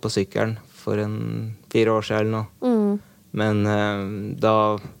et fall på sykkelen for 4 år siden eller noe. Men da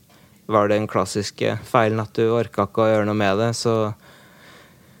var det en klassiske feilen at du orket ikke å gjøre noe med det,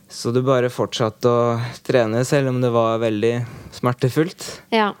 så du bare fortsatte å trene selv om det var veldig smertefullt.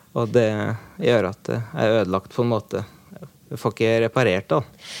 Ja. Og det gjør at det er ødelagt på en måte. Du får ikke reparert da.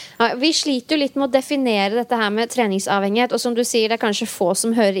 Ja, vi sliter jo litt med å definere dette her med treningsavhengighet, og som du sier, det er kanskje få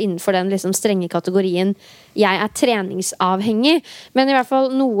som hører innenfor den liksom strenge kategorien jeg er treningsavhengig, men i hvert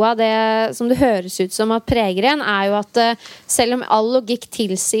fall noe av det som det høres ut som at preger en, er jo at selv om all logikk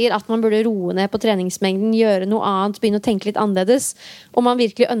tilsier at man burde roe ned på treningsmengden, gjøre noe annet, begynne å tenke litt annerledes, om man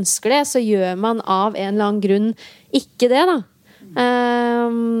virkelig ønsker det, så gjør man av en eller annen grunn ikke det da.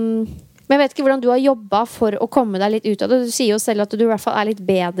 Men jeg vet ikke hvordan du har jobbet for å komme deg litt ut av det. Du sier jo selv at du i hvert fall er litt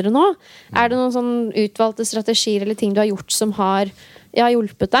bedre nå. Er det noen sånn utvalgte strategier eller ting du har gjort som har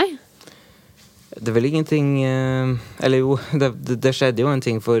hjulpet deg? Det er vel ingenting... Eller jo, det skjedde jo en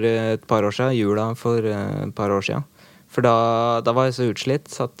ting for et par år siden, jula for et par år siden. For da var jeg så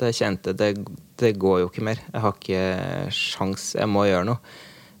utslitt at jeg kjente det går jo ikke mer. Jeg har ikke sjans, jeg må gjøre noe.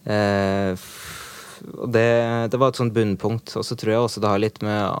 Og det var et sånt bunnpunkt. Og så tror jeg også det har litt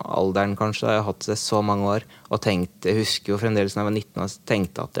med alderen kanskje. Jeg har hatt det så mange år og jeg husker jo fremdeles når jeg var 19 og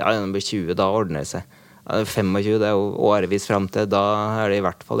tenkte at når jeg blir 20 da ordner det seg. 25 det er jo årevis frem til, da er det i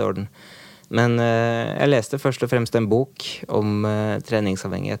hvert fall i orden. Men jeg leste først og fremst en bok om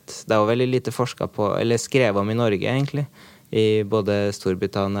treningsavhengighet. Det er jo veldig lite forsket på, eller skrevet om i Norge egentlig. I både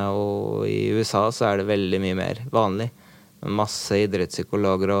Storbritannia og i USA så er det veldig mye mer vanlig. Masse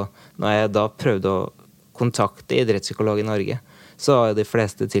idrettspsykologer, og når jeg da prøvde å kontakte idrettspsykolog i Norge, så var de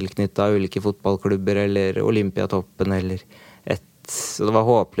fleste tilknyttet ulike fotballklubber eller Olympiatoppen eller så det var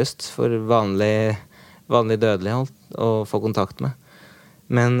håpløst for vanlig dødelig å få kontakt med.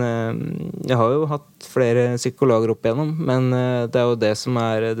 Men jeg har jo hatt flere psykologer opp igjennom, men det er jo det som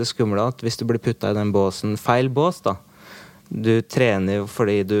er det skumle, at hvis du blir puttet i den båsen, feil bås da, du trener jo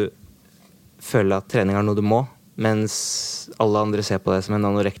fordi du føler at trening er noe du må, mens alle andre ser på deg som en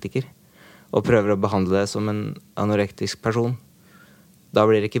anorektiker og prøver å behandle deg som en anorektisk person. Da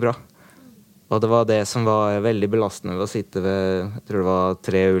blir det ikke bra. Og det var det som var veldig belastende ved å sitte ved, jeg tror det var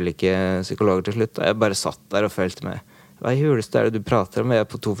 3 ulike psykologer til slutt, og jeg bare satt der og følte meg, hva i huleste er det du prater om? Jeg er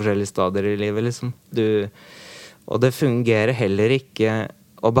på 2 forskjellige stadier i livet, liksom. Og det fungerer heller ikke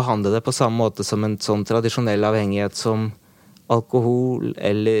å behandle det på samme måte som en sånn tradisjonell avhengighet som alkohol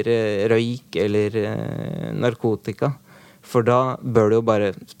eller røyk eller narkotika, for da bør du jo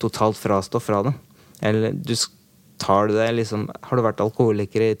bare totalt frastå fra det. Eller du tar det liksom, har du vært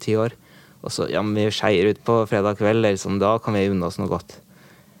alkoholiker i 10 år, og så, men vi skeier ut på fredag kveld, liksom, da kan vi unna oss noe godt.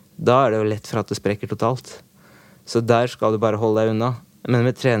 Da er det jo lett for at det sprekker totalt. Så der skal du bare holde deg unna. Men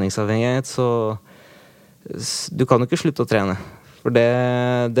med treningsavhengighet du kan jo ikke slutte å trene. For det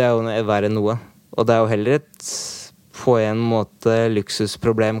er jo verre enn noe. Og det er jo heller et på en måte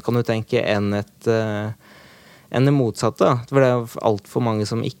luksusproblem, kan du tenke, enn det motsatte. For det er jo alt for mange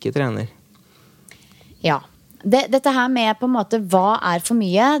som ikke trener. Ja. Dette her med på en måte hva for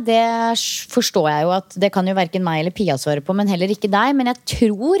mye, det forstår jeg jo at det kan jo hverken meg eller Pia svare på, men heller ikke deg. Men jeg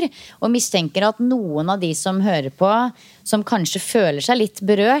tror og mistenker at noen av de som hører på, som kanskje føler seg litt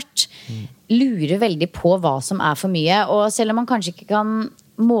berørt, lurer veldig på hva som for mye. Og selv om man kanskje ikke kan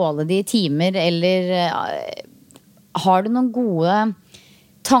måle det i timer, eller har du noen gode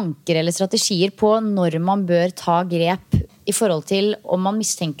tanker eller strategier på når man bør ta grep i forhold til om man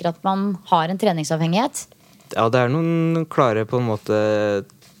mistenker at man har en treningsavhengighet? Ja, det noen klare på en måte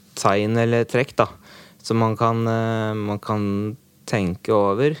tegn eller trekk da, som man kan tenke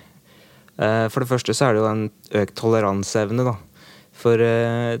over. For det første så det jo en økt toleranseevne da. For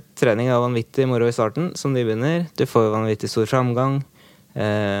trening vanvittig moro i starten, som de begynner. Du får vanvittig stor framgang.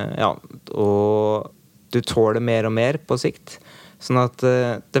 Ja, og du tåler mer og mer på sikt. Sånn at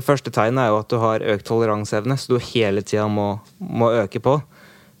det første tegnet jo at du har økt toleranseevne, så du hele tiden må øke på.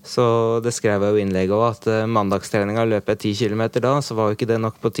 Så det skrev jeg jo innlegg av at mandagstreninga løper 10 kilometer da, så var jo ikke det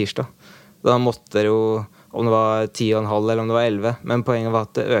nok på tirsdag. Da måtte det jo, om det var 10,5 eller om det var 11, men poenget var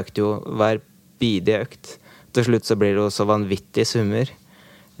at det økte jo hver bidige økt. Til slutt så blir det jo så vanvittige summer.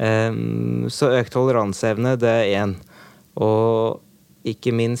 Så økt toleranseevne, det 1. Og ikke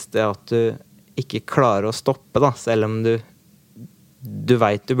minst det at du ikke klarer å stoppe da, selv om du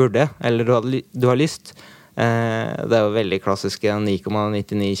vet du burde, eller du har lyst. Det jo veldig klassiske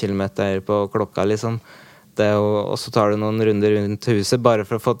 9,99 kilometer på klokka liksom. Det jo, og så tar du noen runder rundt huset bare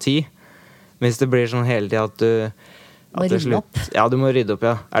for å få tid. Hvis det blir sånn hele tiden at du må rydde opp. Ja, du må rydde opp,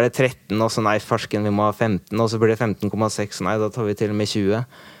 ja. Det 13, og så nei, farsken, vi må ha 15, og så blir det 15,6, nei, da tar vi til og med 20.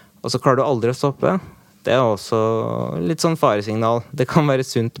 Og så klarer du aldri å stoppe. Det også litt sånn faresignal. Det kan være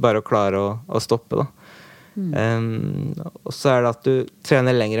sunt bare å klare å stoppe da. Og så det at du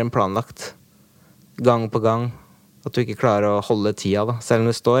trener lenger enn planlagt. Gang på gang, at du ikke klarer å holde tida da. Selv om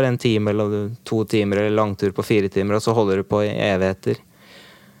det står 1 time eller 2 timer eller langtur på 4 timer, og så holder du på i evigheter.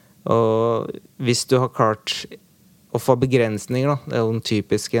 Og hvis du har klart å få begrensninger da, det jo den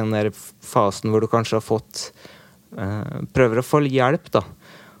typiske den der fasen hvor du kanskje har fått prøver å få hjelp da,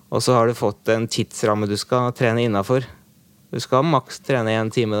 og så har du fått en tidsramme du skal trene innenfor. Du skal maks trene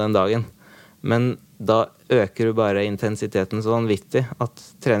 1 time den dagen, men da øker du bare intensiteten så vanvittig at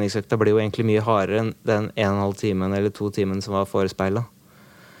treningsøkta blir jo egentlig mye hardere enn den 1,5 timen eller 2 timen som var forespeilet.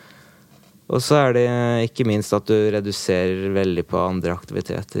 Og så det ikke minst at du reduserer veldig på andre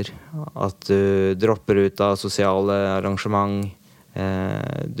aktiviteter. At du dropper ut av sosiale arrangement.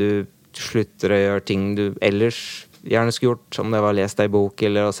 Du slutter å gjøre ting du ellers gjerne skulle gjort, om det var lest en bok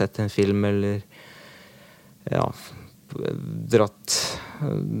eller å sett en film eller ja,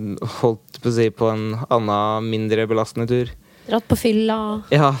 holdt på å si på en annen mindre belastende tur. Dratt på fylla,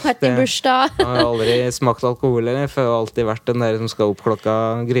 ja, vært i bursdag. Jeg har aldri smakt alkohol, eller for jeg har alltid vært den der som skal opp klokka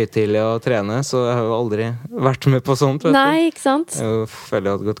grytidlig og trene, så jeg har jo aldri vært med på sånt. Nei, ikke sant? Jeg føler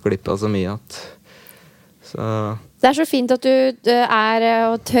jeg hadde gått glipp av så mye at Det så fint at du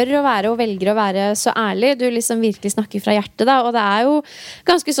og tør å være og velger å være så ærlig. Du liksom virkelig snakker fra hjertet da. Og det jo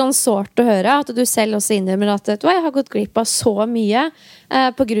ganske sånn sårt å høre at du selv også innrømmer at jeg har gått glipp av så mye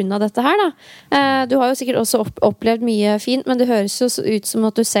på grunn av dette her da. Du har jo sikkert også opplevd mye fint, men det høres jo ut som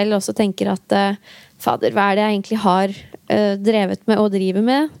at du selv også tenker at fader, hva det jeg egentlig har drevet med og driver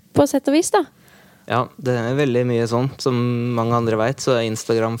med på sett og vis da? Ja, det veldig mye sånn. Som mange andre vet, så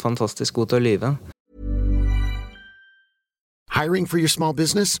Instagram fantastisk god til å lyve. Hiring for your small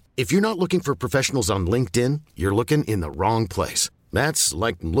business? If you're not looking for professionals on LinkedIn, you're looking in the wrong place. That's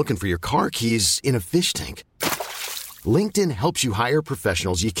like looking for your car keys in a fish tank. LinkedIn helps you hire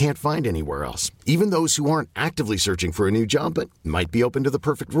professionals you can't find anywhere else, even those who aren't actively searching for a new job but might be open to the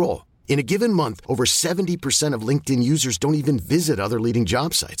perfect role. In a given month, over 70% of LinkedIn users don't even visit other leading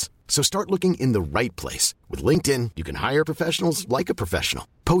job sites. So start looking in the right place. With LinkedIn, you can hire professionals like a professional.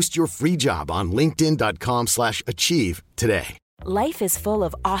 Post your free job on linkedin.com/achieve today. Life is full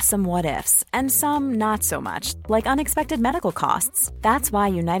of awesome what-ifs, and some not so much, like unexpected medical costs. That's why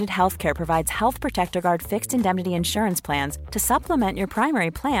United Healthcare provides Health Protector Guard fixed indemnity insurance plans to supplement your primary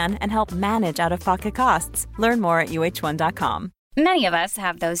plan and help manage out-of-pocket costs. Learn more at UH1.com. Many of us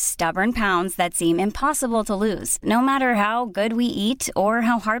have those stubborn pounds that seem impossible to lose, no matter how good we eat or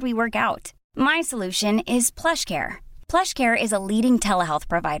how hard we work out. My solution is PlushCare. PlushCare is a leading telehealth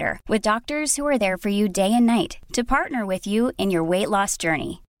provider with doctors who are there for you day and night to partner with you in your weight loss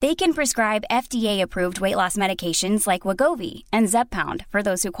journey. They can prescribe FDA-approved weight loss medications like Wegovy and Zepbound for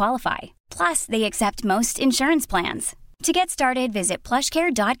those who qualify. Plus, they accept most insurance plans. To get started, visit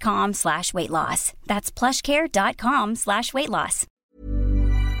plushcare.com/weightloss. That's plushcare.com/weightloss.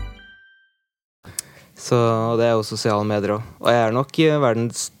 Så det jo sosiale medier også. Og jeg nok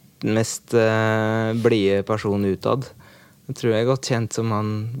verdens mest blide person utad. Jeg tror jeg godt kjent som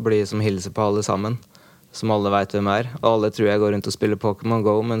han blir som hilser på alle sammen. Som alle vet hvem Og alle tror jeg går rundt og spiller Pokémon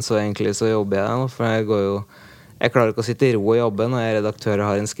Go, men så egentlig så jobber jeg. For jeg klarer ikke å sitte I ro og jobbe når jeg redaktør og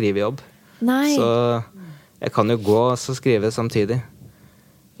har en skrivejobb. Nei. Så jeg kan jo gå og så skrive samtidig.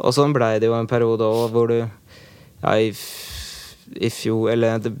 Og sånn ble det jo en periode også, hvor du I fjor,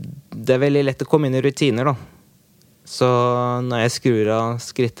 eller det veldig lett å komme inn I rutiner da. Så når jeg skrur av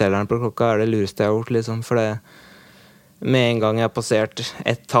skrittelleren på klokka det lureste jeg har gjort liksom, for det med en gang jeg har passert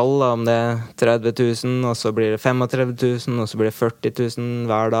et tall da, om det 30 000, og så blir det 35 000, og så blir det 40 000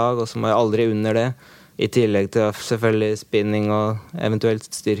 hver dag, og så må jeg aldri under det, I tillegg til selvfølgelig spinning og eventuelt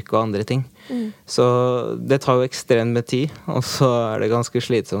styrke og andre ting. Så det tar jo ekstremt med tid, og så det ganske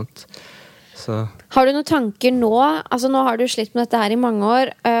slitsomt. Så. Har du noen tanker nå? Altså nå har du slitt med dette her I mange år,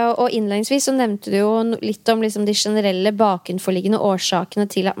 og innledningsvis så nevnte du jo litt om liksom de generelle bakenforliggende årsakene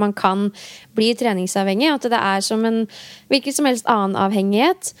til at man kan bli treningsavhengig, at det som en hvilket som helst annen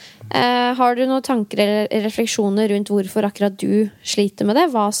avhengighet. Har du noen tanker eller refleksjoner rundt hvorfor akkurat du sliter med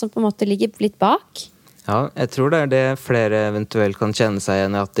det? Hva som på en måte ligger litt bak? Ja, jeg tror det det flere eventuelt kan kjenne seg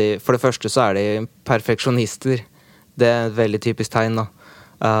igjen I. At for det første så de perfeksjonister. Det et veldig typisk tegn da.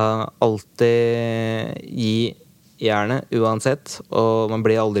 Alltid gi gjerne uansett, og man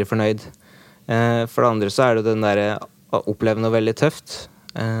blir aldri fornøyd. For det andre så det den der å oppleve noe veldig tøft.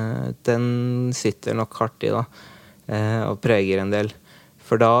 Den sitter nok hardt I da, og preger en del.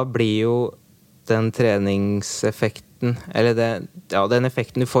 For da blir jo den treningseffekten, eller den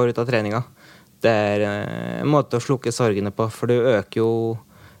effekten du får ut av treninga, det en måte å slukke sorgene på, for du øker jo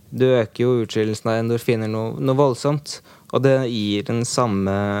utskillelsen av endorfiner noe voldsomt, og det gir den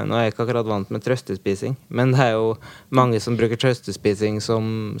samme, nå jeg ikke akkurat vant med trøstespising, men det jo mange som bruker trøstespising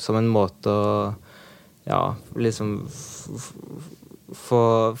som en måte å, liksom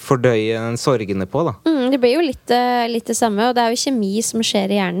fordøye den sorgene på da. Det blir jo litt det samme, og det jo kjemi som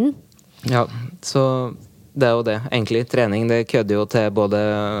skjer I hjernen. Ja, så det jo det. Egentlig trening, det kødder jo til både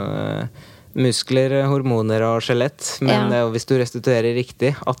muskler, hormoner og skjelett, men det hvis du restituerer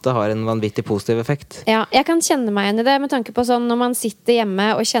riktig, at det har en vanvittig positiv effekt. Ja, jeg kan kjenne meg igjen I det, med tanke på sånn når man sitter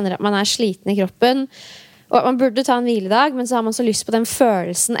hjemme og kjenner at man sliten I kroppen, og at man burde ta en hviledag, men så har man så lyst på den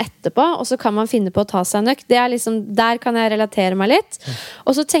følelsen etterpå, og så kan man finne på å ta seg en økt. Det liksom, der kan jeg relatere meg litt.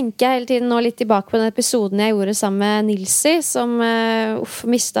 Og så tenker jeg hele tiden nå litt tilbake på den episoden jeg gjorde sammen med Nilsi, som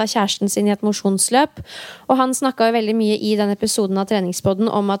mistet kjæresten sin I et mosjonsløp. Og han snakket jo veldig mye I den episoden av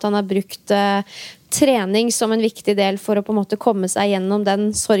treningspodden om at han har brukt trening som en viktig del for å på en måte komme seg gjennom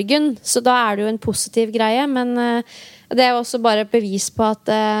den sorgen. Så da det jo en positiv greie, men det jo også bare et bevis på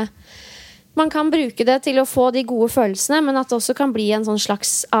at man kan bruke det til å få de gode følelsene, men at det også kan bli en sånn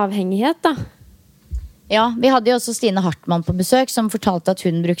slags avhengighet da. Ja, vi hadde jo også Stine Hartmann på besøk, som fortalte at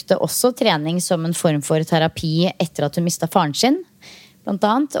hun brukte også trening som en form for terapi etter at hun mistet faren sin, blant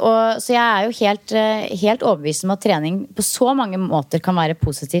annet. Og, så jeg jo helt overbevist om at trening på så mange måter kan være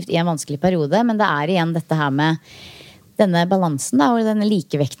positivt I en vanskelig periode, men det igjen dette her med denne balansen da, og denne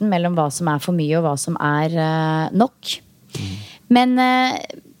likevekten mellom hva som for mye og hva som nok. Men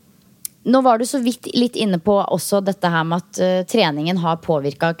nå var du så vidt litt inne på også dette her med at treningen har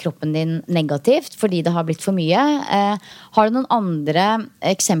påvirket kroppen din negativt fordi det har blitt for mye. Har du noen andre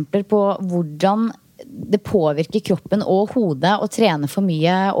eksempler på hvordan det påvirker kroppen og hodet å trene for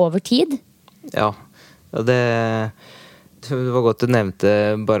mye over tid? Ja, det var godt du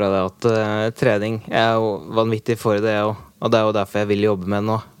nevnte bare det at trening jo vanvittig for det, og det jo derfor jeg vil jobbe med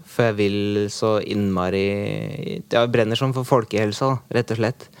nå. For jeg vil så innmari, jeg brenner som for folkehelsa, rett og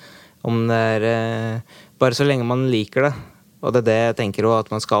slett. Om det bare så lenge man liker det, og det det jeg tenker også,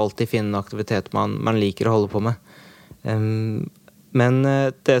 at man skal alltid finne en aktivitet man liker å holde på med. Men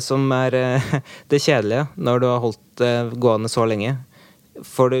det som det kjedelige, når du har holdt det gående så lenge,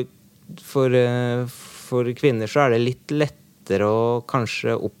 for kvinner så det litt lettere å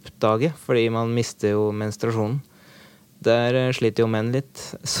kanskje oppdage, fordi man mister jo menstruasjonen. Der sliter jo menn litt.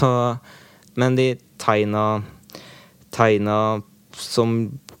 Så, men de tegna som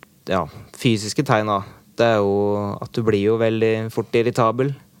fysiske tegna, det jo at du blir jo veldig fort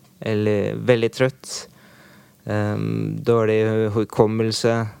irritabel, eller veldig trøtt, dårlig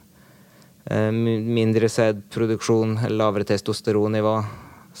hukommelse, mindre sædproduksjon, lavere testosteronnivå,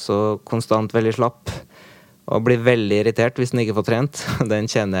 så konstant veldig slapp. og blir veldig irritert hvis den ikke får trent. Den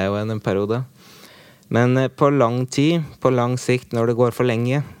kjenner jeg jo en periode. Men på lang tid, på lang sikt, når det går for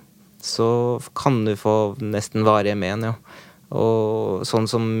lenge, så kan du få nesten varige men, ja. Og sånn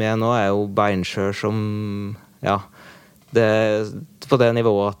som jeg nå er jo beinskjør som, ja, det på det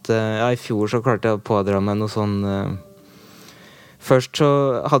nivået at ja, i fjor så klarte jeg å pådra meg noe sånn først så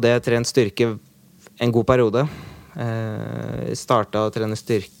hadde jeg trent styrke en god periode. Startet å trene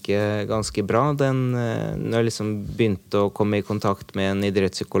styrke ganske bra når jeg liksom begynte å komme i kontakt med en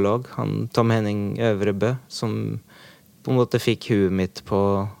idrettspsykolog, han Tom Henning Øvrebø, som på en måte fikk huet mitt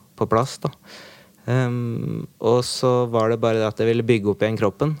på plass da. Og så var det bare det at jeg ville bygge opp igjen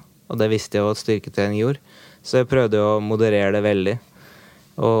kroppen, og det visste jeg at styrketrening gjorde. Så jeg prøvde å moderere det veldig,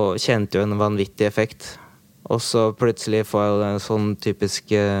 og kjente jo en vanvittig effekt. Og så plutselig får jeg jo en sånn typisk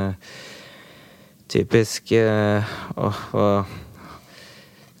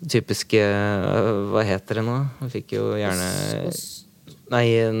hva heter det nå? Jeg fikk jo gjerne nei,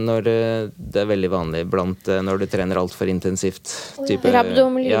 når det veldig vanlig blant når du trener alt for intensivt type,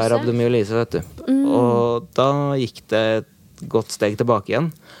 rabdomyolyse. Ja, rabdomyolyse, vet du. Og da gikk det et godt steg tilbake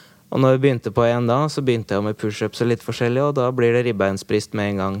igjen. Og når vi begynte på igjen da, så begynte jeg med push-ups og litt forskjellig, og da blir det ribbeinsbrist med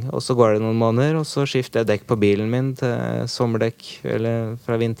en gang. Og så går det noen måneder, og så skifter jeg dekk på bilen min til sommerdekk, eller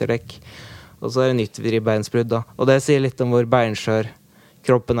fra vinterdekk. Og så er det nytt ribbeinsbrudd da. Og det sier litt om hvor beinskjør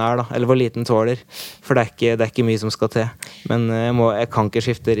kroppen er da, eller hvor liten tåler. For det er ikke mye som skal til. Men jeg kan ikke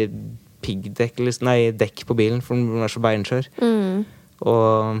skifte dekk på bilen, for den er så beinskjør.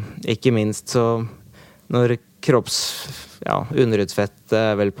 Og ikke minst så, når underhudsfett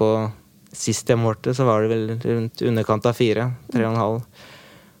er vel på sist jeg målte, så var det vel rundt underkant av 3,5.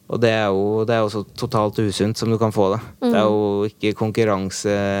 Og det er jo så totalt usunt som du kan få det. Det er jo ikke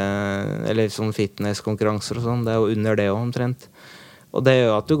konkurranse, eller sånn fitnesskonkurranser og sånn, det er jo under det også omtrent. Og det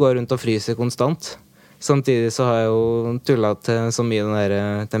gjør at du går rundt og fryser konstant. Samtidig så har jeg jo tullet til så mye den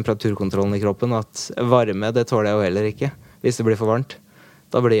der temperaturkontrollen i kroppen, at varme, det tåler jeg jo heller ikke, hvis det blir for varmt.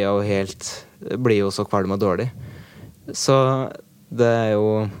 Da blir jeg jo så kvalm og dårlig. Så det er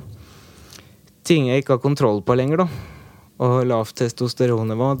jo ting jeg ikke har kontroll på lenger da. Og lavt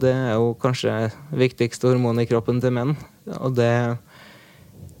testosteronnivå, det er jo kanskje viktigste hormon i kroppen til menn. Og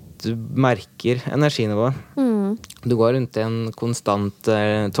du merker energinivået. Du går rundt i en konstant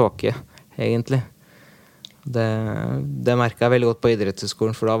tåke, egentlig. Det merket jeg veldig godt på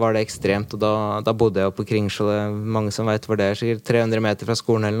idrettshøyskolen, for da var det ekstremt, og da bodde jeg jo på Kringsjå, det er mange som vet hvor det er, sikkert 300 meter fra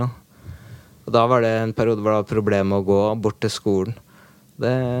skolen eller noe. Og da var det en periode hvor det var problem med å gå bort til skolen. Det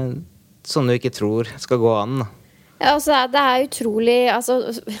er sånn du ikke tror skal gå an da. Ja, altså, det er utrolig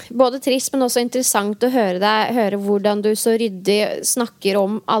både trist, men også interessant å høre hvordan du så ryddig snakker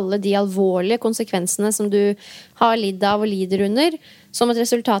om alle de alvorlige konsekvensene som du har lidd av og lider under som et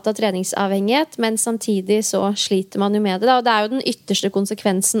resultat av treningsavhengighet, men samtidig så sliter man jo med det da. Og det er jo den ytterste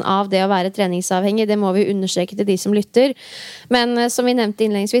konsekvensen av det å være treningsavhengig, det må vi understreke til de som lytter. Men som vi nevnte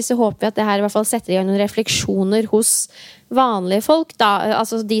innledningsvis, så håper vi at det her i hvert fall setter i gang noen refleksjoner hos vanlige folk da,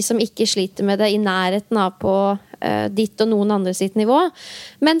 altså de som ikke sliter med det i nærheten av på ditt og noen andre sitt nivå,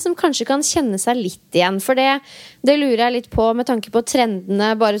 men som kanskje kan kjenne seg litt igjen, for det lurer jeg litt på med tanke på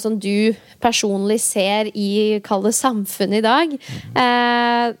trendene bare sånn du personlig ser i kalde samfunnet i dag. Det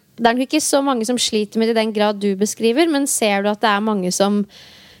er nok ikke så mange som sliter med det i den grad du beskriver, men ser du at det er mange som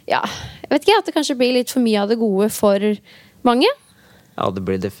jeg vet ikke, at det kanskje blir litt for mye av det gode for mange? Ja, det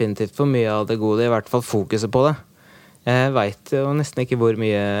blir definitivt for mye av det gode, i hvert fall fokuset på det. Jeg vet jo nesten ikke hvor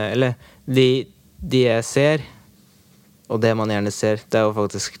mye, eller de jeg ser, og det man gjerne ser, det er jo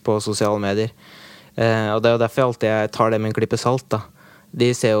faktisk på sosiale medier. Og det er jo derfor jeg alltid tar det med en klippe salt da. De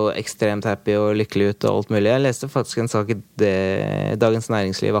ser jo ekstremt happy og lykkelig ut og alt mulig. Jeg leste faktisk en sak i Dagens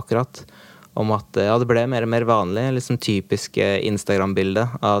Næringsliv akkurat, om at det ble mer og mer vanlig, liksom typiske Instagram-bilde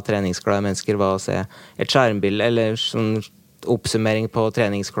av treningsglade mennesker var å se et skjermbilde, eller sånn oppsummering på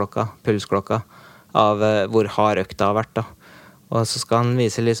treningsklokka, pulsklokka, av hvor hard økta har vært da. Og så skal han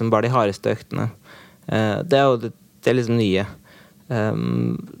vise liksom bare de hardeste øktene. Det er jo det er liksom nye.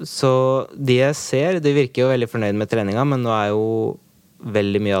 Så de jeg ser, de virker jo veldig fornøyd med treninga, men nå er jo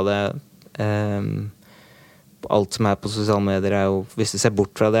veldig mye av det alt som er på sosiale medier er jo, hvis du ser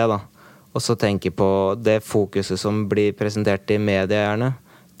bort fra det da, og så tenker på det fokuset som blir presentert i media gjerne,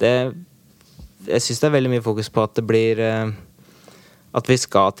 jeg synes det er veldig mye fokus på at det blir at vi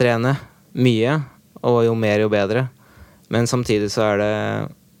skal trene mye, og jo mer jo bedre, men samtidig så er det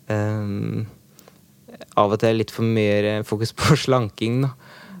av og til litt for mye fokus på slanking da.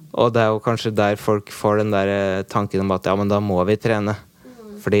 Og det er jo kanskje der folk får den der tanken om at ja, men da må vi trene,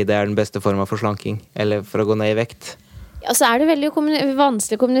 fordi det er den beste formen for slanking, eller for å gå ned i vekt. Ja, så det veldig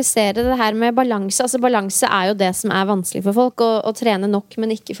vanskelig å kommunisere det her med balanse. Altså balanse jo det som vanskelig for folk. Å trene nok,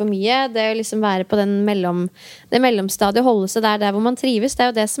 men ikke for mye. Det å liksom være på det mellomstadiet, holde seg der hvor man trives.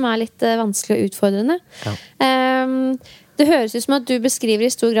 Det jo det som litt vanskelig og utfordrende. Ja. Det høres ut som at du beskriver i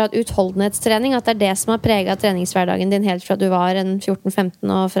stor grad utholdenhetstrening, at det det som har preget treningshverdagen din helt fra du var 14-15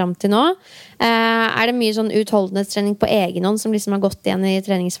 og frem til nå. Det mye sånn utholdenhetstrening på egen hånd som liksom har gått igjen i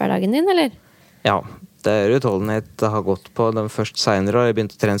treningshverdagen din, eller? Ja, det utholdenhet jeg har gått på den først senere har jeg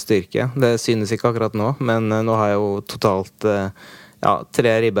begynt å trene styrke. Det synes ikke akkurat nå, men nå har jeg jo totalt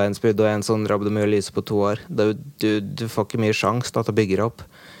 3 ribbeinsbrudd og en sånn rabdomyolyse på 2 år. Du får ikke mye sjans til å bygge opp.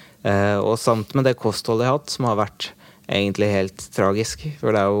 Og samt med det kostholdet jeg har hatt, som har vært egentlig helt tragisk,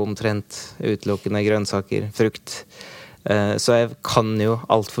 for det jo omtrent utelukkende grønnsaker, frukt. Så jeg kan jo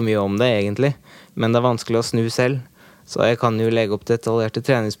alt for mye om det egentlig, men det vanskelig å snu selv. Så jeg kan jo legge opp detaljerte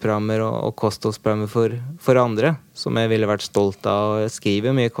treningsprogrammer og kostholdsprogrammer for andre, som jeg ville vært stolt av, og jeg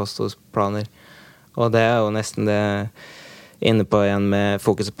skriver mye kostholdsplaner. Og det jo nesten det inne på igjen med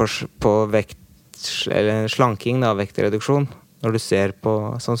fokuset på vekt, eller slanking, vektreduksjon. Når du ser på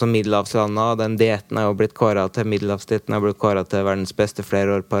sånn som middelhavslandene, den dieten jo blitt kåret til, middelhavsdieten har blitt kåret til verdens beste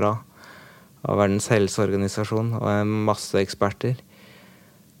flere år på rad, av verdens helseorganisasjon, og masse eksperter.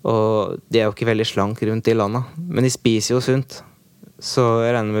 Og de jo ikke veldig slank rundt i landet, men de spiser jo sunt. Så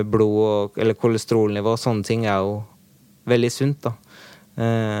jeg regner med blod eller kolesterolnivå og sånne ting jo veldig sunt da.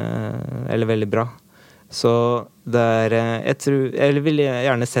 Eller veldig bra. Så det jeg vil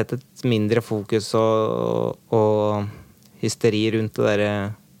gjerne sette et mindre fokus og hysteri rundt det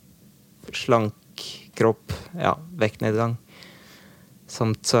der slank kropp, vektnedgang.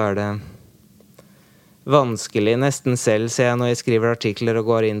 Samt så det vanskelig nesten selv, ser jeg når jeg skriver artikler og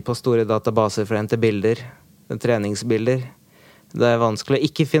går inn på store databaser for å hente bilder, treningsbilder. Det vanskelig å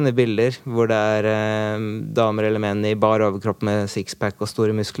ikke finne bilder hvor det damer eller menn i bar overkropp med sixpack og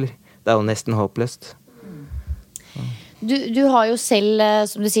store muskler. Det jo nesten håpløst. Du har jo selv,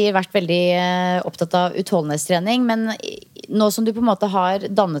 som du sier, vært veldig opptatt av utholdenhetstrening, men nå som du på en måte har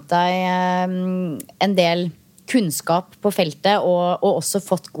dannet deg en del kunnskap på feltet og også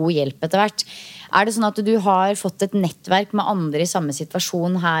fått god hjelp etter hvert, det sånn at du har fått et nettverk med andre i samme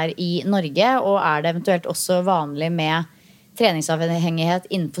situasjon her i Norge, og det eventuelt også vanlig med treningsavhengighet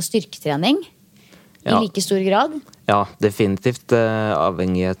innenfor styrketrening i like stor grad? Ja, definitivt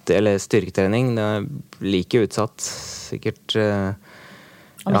avhengighet, eller styrketrening, det like utsatt, sikkert.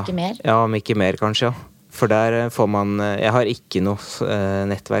 Om ikke mer? Ja, om ikke mer kanskje, ja. For der får man, jeg har ikke noe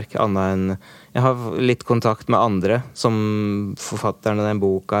nettverk annet enn, jeg har litt kontakt med andre, som forfatterne av den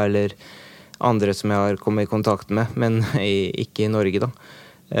boka, eller andre som jeg har kommet i kontakt med, men ikke i Norge da.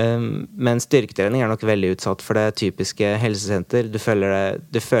 Men styrketrening nok veldig utsatt for det typiske helsesenter. Du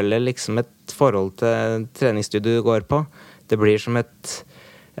føler liksom et forhold til treningsstudiet du går på. Det blir som et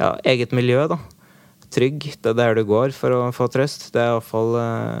eget miljø da. Trygg, det der du går for å få trøst. Det i hvert fall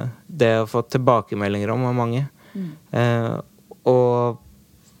det å få tilbakemeldinger om av mange. Og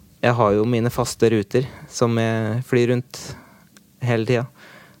jeg har jo mine faste ruter som jeg flyr rundt hele tiden.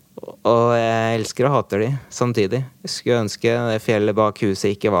 Og jeg elsker og hater de samtidig. Jeg skulle ønske det fjellet bak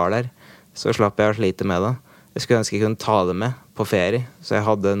huset ikke var der, så slapp jeg å slite med det. Jeg skulle ønske jeg kunne ta det med på ferie, så jeg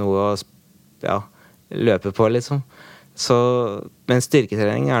hadde noe å løpe på liksom. Så, men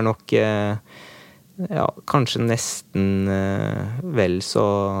styrketrening nok kanskje nesten vel så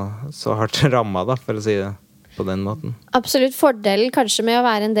hardt rammet da, for å si det på den måten. Absolutt. Fordelen kanskje med å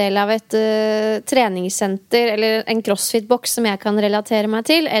være en del av et treningssenter eller en crossfit-boks som jeg kan relatere meg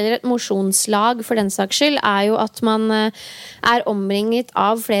til, eller et mosjonslag for den saks skyld, jo at man omringet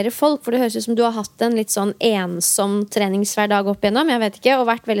av flere folk, for det høres ut som du har hatt en litt sånn ensom treningshverdag opp igjennom, jeg vet ikke, og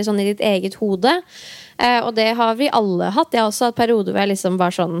vært veldig sånn i ditt eget hode. Og det har vi alle hatt. Jeg har også hatt perioder hvor jeg liksom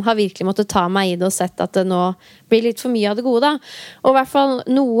var sånn, har virkelig måttet ta meg i det og sett at det nå blir litt for mye av det gode da. Og i hvert fall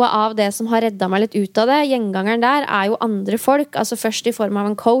noe av det som har reddet meg litt ut av det, gjengangeren der, jo andre folk. Altså først i form av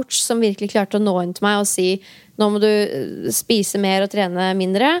en coach som virkelig klarte å nå inn til meg og si, nå må du spise mer og trene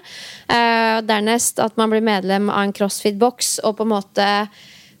mindre. Dernest at man blir medlem av en CrossFit-boks og på en måte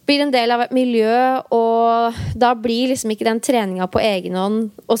blir en del av et miljø, og da blir liksom ikke den treninga på egen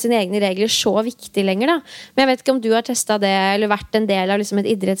hånd og sine egne regler så viktig lenger da. Men jeg vet ikke om du har testet det, eller vært en del av liksom et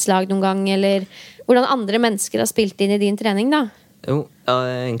idrettslag noen gang, eller hvordan andre mennesker har spilt inn i din trening da? Jo,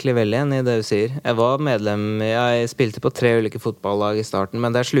 jeg egentlig veldig enig i det du sier. Jeg var medlem, jeg spilte på 3 ulike fotballag i starten,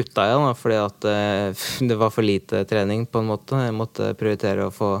 men der sluttet jeg da, fordi at det var for lite trening på en måte. Jeg måtte prioritere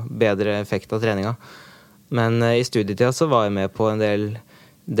å få bedre effekt av treninga. Men i studietida så var jeg med på en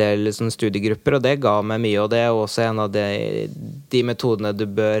del sånn studiegrupper, og det ga meg mye, og det også en av de metodene du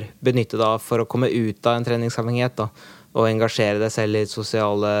bør benytte da for å komme ut av en treningsavhengighet da. og engasjere deg selv i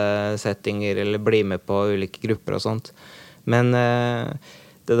sosiale settinger, eller bli med på ulike grupper og sånt. Men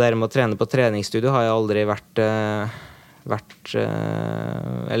det der med å trene på treningsstudio har jeg aldri vært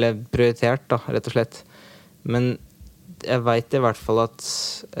eller prioritert da, rett og slett. Men jeg vet i hvert fall at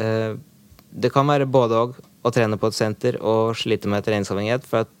det kan være både å trene på et senter og slite med treningsavhengighet,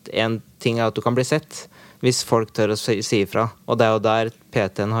 for at en ting at du kan bli sett hvis folk tør å si ifra. Og det jo der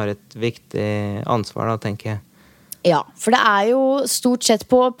PT-en har et viktig ansvar da, tenker jeg. Ja, for det jo stort sett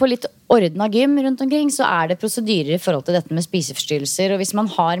på litt ordnet gym rundt omkring, så det prosedyrer i forhold til dette med spiseforstyrrelser. Og hvis man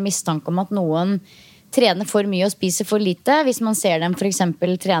har mistanke om at noen trener for mye og spiser for lite, hvis man ser dem for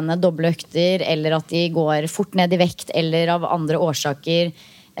eksempel trene doble økter, eller at de går fort ned i vekt, eller av andre årsaker,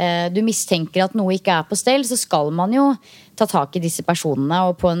 du mistenker at noe ikke på stell, så skal man jo ta tak i disse personene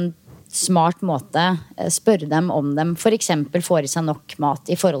og på en smart måte spørre dem om dem for eksempel får i seg nok mat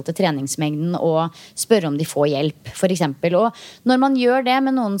i forhold til treningsmengden, og spørre om de får hjelp for eksempel. Og når man gjør det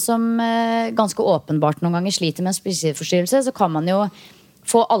med noen som ganske åpenbart noen ganger sliter med en spiseforstyrrelse, så kan man jo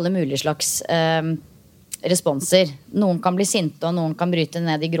få alle mulige slags responser. Noen kan bli sinte, og noen kan bryte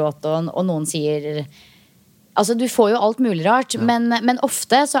ned i gråt, og noen sier... Altså, du får jo alt mulig rart, men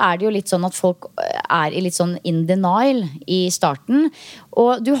ofte så det jo litt sånn at folk i litt sånn in denial i starten.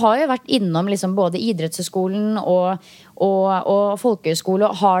 Og du har jo vært innom liksom både idrettshøyskolen og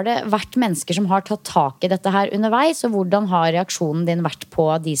folkehøyskole. Har det vært mennesker som har tatt tak i dette her underveis? Og hvordan har reaksjonen din vært på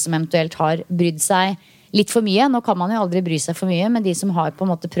de som eventuelt har brydd seg litt for mye? Nå kan man jo aldri bry seg for mye, men de som har på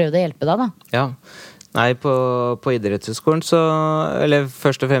en måte prøvd å hjelpe deg da. Ja. Nei, på idrettshøyskolen eller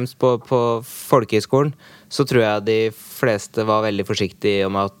først og fremst på folkehøyskolen, så tror jeg de fleste var veldig forsiktige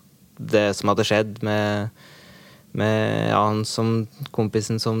om at det som hadde skjedd med han som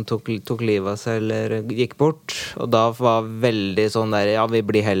kompisen som tok livet av seg eller gikk bort. Og da var veldig sånn der, ja, vi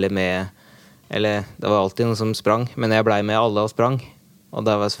blir heller med, eller det var alltid noen som sprang, men jeg ble med alle og sprang. Og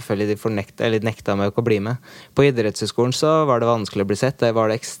da var selvfølgelig de nekta meg ikke å bli med. På idrettshøyskolen så var det vanskelig å bli sett. Der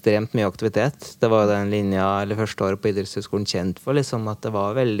var det ekstremt mye aktivitet. Det var den linja, eller første året på idrettshøyskolen kjent for, liksom, at det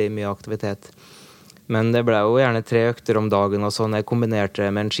var veldig mye aktivitet. Men det ble jo gjerne 3 økter om dagen og sånn. Jeg kombinerte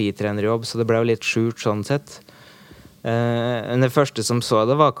det med en skitrenerjobb, så det ble jo litt skjult sånn sett. Det første som så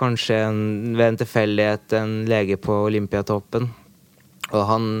det var kanskje ved en tilfeldighet en lege på Olympiatoppen. Og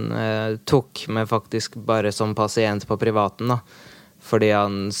han tok meg faktisk bare som pasient på privaten da. Fordi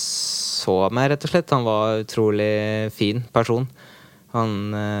han så meg rett og slett. Han var en utrolig fin person.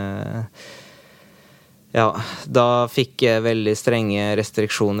 Da fikk jeg veldig strenge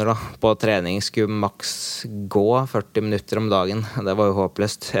restriksjoner da, på trening. Skulle maks gå 40 minutter om dagen. Det var jo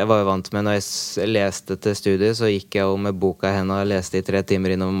håpløst. Jeg var jo vant med, når jeg leste til studiet, så gikk jeg jo med boka i hendene og leste i 3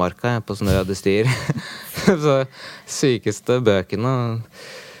 timer innover marka på snø og det styr. Så sykeste bøkene.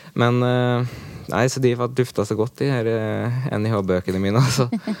 Men... Nei, så de dufta så godt, de her NIH-bøkene mine, altså.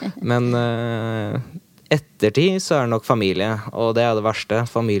 Men ettertid så det nok familie, og det det verste.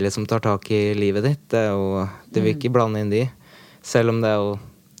 Familie som tar tak i livet ditt, det vil ikke blande inn de. Selv om det jo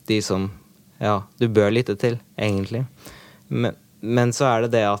de som, ja, du bør lytte til, egentlig. Men så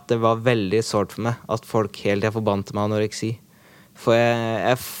det at det var veldig sårt for meg, at folk hele tiden forbandt meg anoreksi. For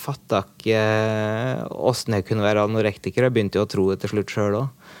jeg fattet ikke hvordan jeg kunne være anorektiker. Jeg begynte jo å tro det til slutt selv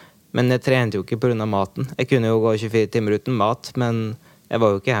også. Men jeg trente jo ikke på grunn av maten. Jeg kunne jo gå 24 timer uten mat, men jeg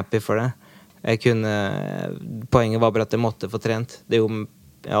var jo ikke happy for det. Poenget var bare at jeg måtte få trent. Jeg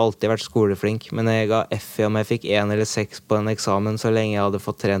har alltid vært skoleflink, men jeg ga F i om jeg fikk 1 eller 6 på en eksamen så lenge jeg hadde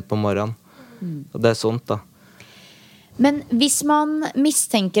fått trent på morgenen. Og det sånt da. Men hvis man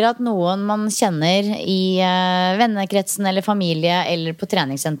mistenker at noen man kjenner i vennekretsen eller familie eller på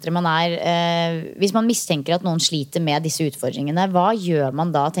treningssenteret man hvis man mistenker at noen sliter med disse utfordringene, hva gjør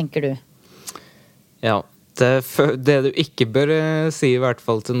man da, tenker du? Ja, det du ikke bør si i hvert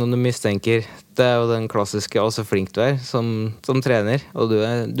fall til noen du mistenker, det jo den klassiske, også flink du som trener, og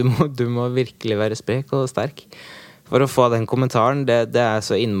du må virkelig være sprek og sterk. For å få den kommentaren, det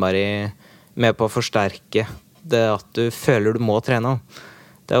så innmari med på å forsterke det at du føler du må trene.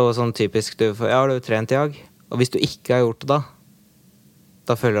 Det jo sånn typisk, har du trent i dag? Og hvis du ikke har gjort det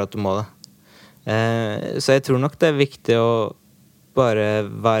da føler du at du må det. Så jeg tror nok det viktig å bare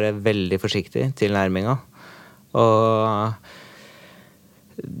være veldig forsiktig til nærminga. Og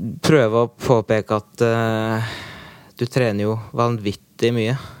prøve å påpeke at du trener jo vanvittig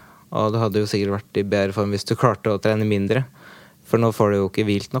mye. Og du hadde jo sikkert vært i bedre form hvis du klarte å trene mindre. For nå får du jo ikke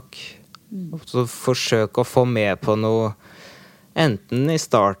hvilt nok. Så forsøk å få med på noe enten i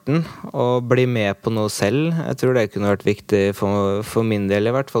starten og bli med på noe selv. Jeg tror det kunne vært viktig for min del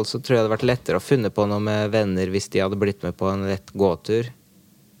i hvert fall. Så tror jeg det hadde vært lettere å funne på noe med venner hvis de hadde blitt med på en lett gåtur,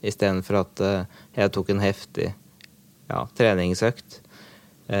 i stedet for at jeg tok en heftig treningsøkt,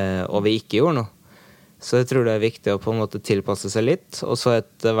 og vi ikke gjorde noe. Så jeg tror det viktig å på en måte tilpasse seg litt, og så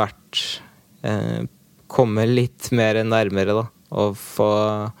etter hvert komme litt mer nærmere da, og få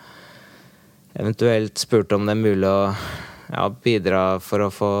eventuelt spurt om det mulig å bidra for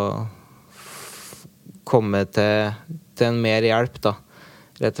å få komme til en mer hjelp da,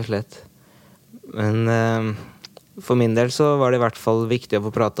 rett og slett. Men for min del så var det i hvert fall viktig å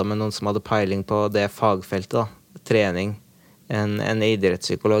få prate med noen som hadde peiling på det fagfeltet da, trening. En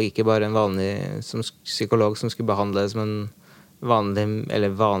idrettspsykolog, ikke bare en vanlig psykolog som skulle behandle som en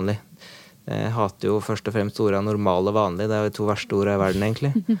vanlig. Jeg hater jo først og fremst ordet normal og vanlig, det jo 2 verste ord i verden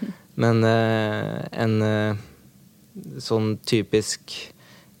egentlig. Men en sånn typisk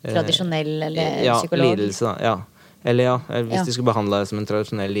tradisjonell eller psykolog? Lidelse da, ja. Eller hvis du skulle behandle det som en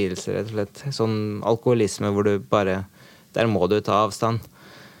tradisjonell lidelse, rett og slett. Sånn alkoholisme hvor du bare, der må du ta avstand.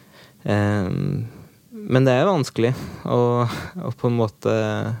 Men det vanskelig å på en måte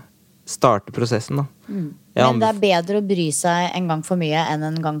starte prosessen da. Men det bedre å bry seg en gang for mye enn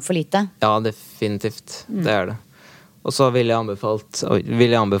en gang for lite? Ja, definitivt. Det det. Og så ville jeg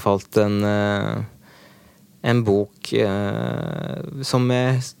anbefalt en bok som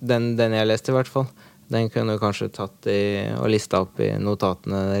den jeg leste i hvert fall. Den kunne du kanskje tatt og listet opp i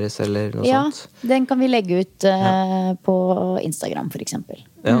notatene deres eller noe sånt. Ja, den kan vi legge ut på Instagram for eksempel.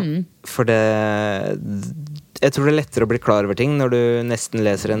 Ja, for jeg tror det lettere å bli klar over ting når du nesten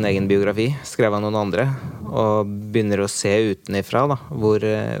leser en egen biografi, skrevet av noen andre, og begynner å se utenifra da, hvor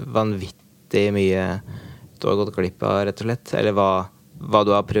vanvittig mye du har gått glipp av, rett og slett. Eller hva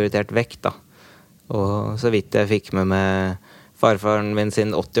du har prioritert vekk da. Og så vidt jeg fikk med farfaren min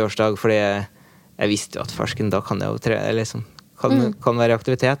sin 80-årsdag, fordi jeg visste jo at farsken, da kan jeg jo kan være i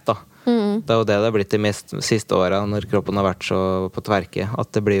aktivitet da. Det jo det har blitt de siste årene når kroppen har vært så på tverke,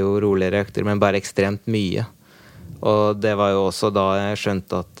 at det blir jo roligere økter, men bare ekstremt mye. Og det var jo også da jeg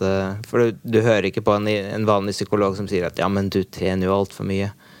skjønte at, for du hører ikke på en vanlig psykolog som sier at ja, men du trener jo alt for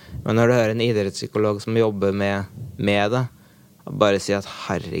mye. Men når du hører en idrettspsykolog som jobber med det, bare si at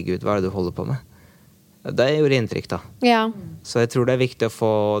herregud, hva det du holder på med? Det gjorde inntrykk da. Ja. Så jeg tror det viktig å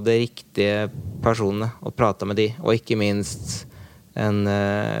få de riktige personene og prate med de, og ikke minst en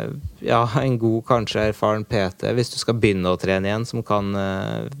god, kanskje erfaren PT, hvis du skal begynne å trene igjen, som kan,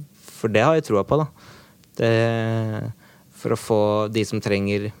 for det har jeg troa på da. For å få de som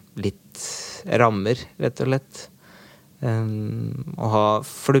trenger litt rammer, rett og slett.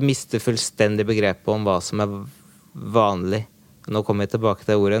 For du mister fullstendig begrepet om hva som vanlig. Nå kommer jeg tilbake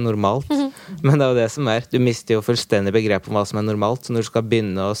til ordet normalt, men det jo det som du mister jo fullstendig begrep om hva som normalt, så når du skal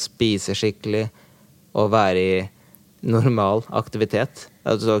begynne å spise skikkelig og være i normal aktivitet,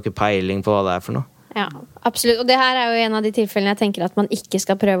 du har ikke peiling på hva det for noe. Ja, absolutt. Og det her jo en av de tilfellene jeg tenker at man ikke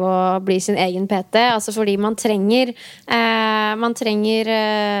skal prøve å bli sin egen PT, altså fordi man trenger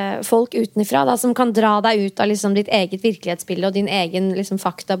folk utenifra da, som kan dra deg ut av liksom ditt eget virkelighetsbilde og din egen liksom,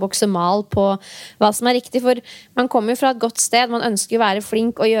 faktaboks og mal på hva som riktig, for man kommer jo fra et godt sted, man ønsker å være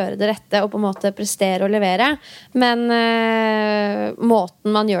flink og gjøre det rette og på en måte prestere og levere, men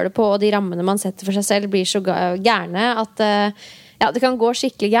måten man gjør det på og de rammene man setter for seg selv blir så gærne at det kan gå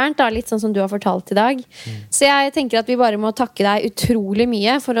skikkelig gærent da, litt sånn som du har fortalt i dag. Så jeg tenker at vi bare må takke deg utrolig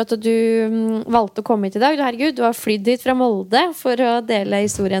mye for at du valgte å komme hit i dag. Herregud, du har flydd hit fra Molde for å dele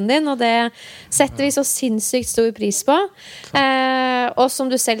historien din, og det setter vi så sinnssykt stor pris på. Og som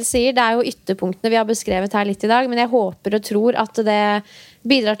du selv sier, det jo ytterpunktene vi har beskrevet her litt i dag, men jeg håper og tror at det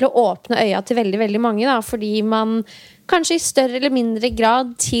bidrar til å åpne øya til veldig, veldig mange da, fordi man kanskje i større eller mindre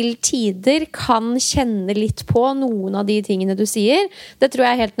grad til tider kan kjenne litt på noen av de tingene du sier. Det tror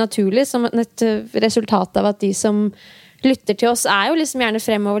jeg helt naturlig som et resultat av at de som lytter til oss jo liksom gjerne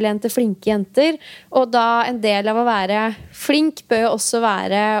fremoverlente, flinke jenter. Og da en del av å være flink bør også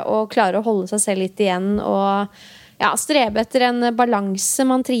være å klare å holde seg selv litt igjen og strebe etter en balanse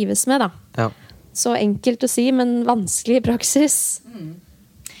man trives med da. Ja. Så enkelt å si, men vanskelig i praksis.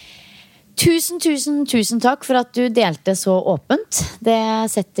 Tusen takk for at du delte så åpent. Det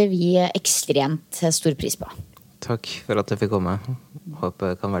setter vi ekstremt stor pris på. Takk for at jeg fikk komme.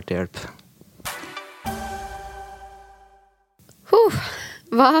 Håper jeg kan være til hjelp.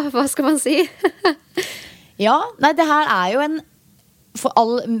 Hva skal man si? Det her jo en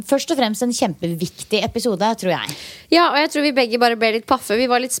først og fremst en kjempeviktig episode, tror jeg. Ja, og jeg tror vi begge bare ble litt paffe. Vi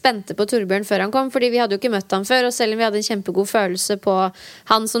var litt spente på Torbjørn før han kom, fordi vi hadde jo ikke møtt han før, og selv om vi hadde en kjempegod følelse på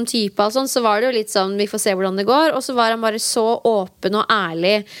han som type og sånn, så var det jo litt sånn, vi får se hvordan det går, og så var han bare så åpen og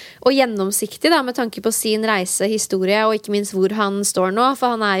ærlig og gjennomsiktig da, med tanke på sin reise, historie, og ikke minst hvor han står nå,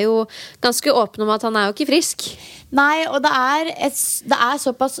 for han er jo ganske åpen om at han er jo ikke frisk. Nei, og det er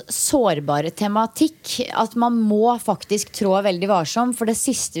såpass sårbare tematikk at man må faktisk trå veldig varsom, for det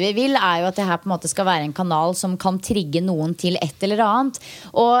siste vi vil er jo at det her på en måte skal være en kanal som kan trigge noen til et eller annet.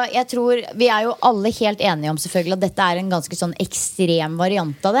 Og jeg tror, vi er jo alle helt enige om selvfølgelig at dette er en ganske sånn ekstrem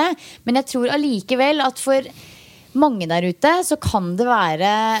variant av det, men jeg tror allikevel at for mange der ute så kan det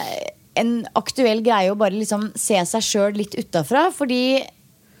være en aktuell greie å bare liksom se seg selv litt utenfra, fordi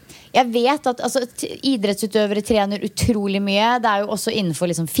jeg vet at idrettsutøvere trener utrolig mye. Det er jo også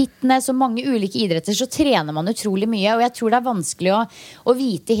innenfor liksom fitness og mange ulike idretter så trener man utrolig mye. Og jeg tror det er vanskelig å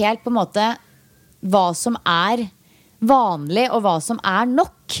vite helt på en måte hva som er vanlig og hva som er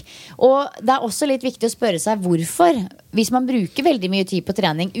nok. Og det er også litt viktig å spørre seg hvorfor. Hvis man bruker veldig mye tid på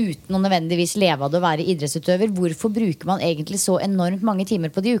trening uten å nødvendigvis leve av det å være idrettsutøver, hvorfor bruker man egentlig så enormt mange timer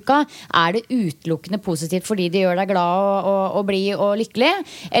på det i uka? Er det utelukkende positivt fordi det gjør deg glad og blid og lykkelig?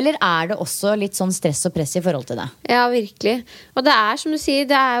 Eller er det også litt sånn stress og press i forhold til det? Ja, virkelig. Og det er som du sier,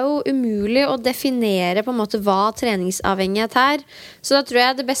 det er jo umulig å definere på en måte hva treningsavhengighet er. Så da tror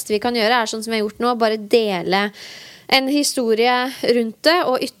jeg det beste vi kan gjøre er sånn som vi har gjort nå, bare dele en historie rundt det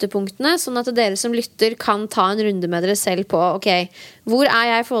og ytterpunktene, sånn at dere som lytter kan ta en runde med dere selv på, ok, hvor er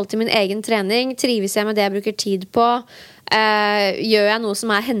jeg i forhold til min egen trening? Trives jeg med det jeg bruker tid på? Gjør jeg noe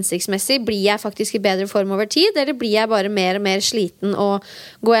som er hensiktsmessig? Blir jeg faktisk i bedre form over tid? Eller blir jeg bare mer og mer sliten og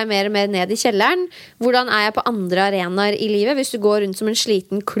går jeg mer og mer ned i kjelleren? Hvordan er jeg på andre arenaer i livet? Hvis du går rundt som en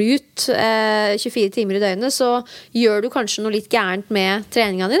sliten klut 24 timer i døgnet, så gjør du kanskje noe litt gærent med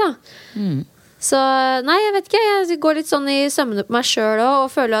treninga di da. Så nei, jeg vet ikke, jeg går litt sånn i sømmene på meg selv også,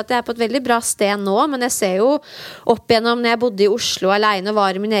 og føler at jeg er på et veldig bra sted nå, men jeg ser jo opp igjennom når jeg bodde i Oslo alene og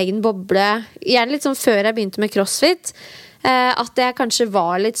var i min egen boble, gjerne litt sånn før jeg begynte med CrossFit, at jeg kanskje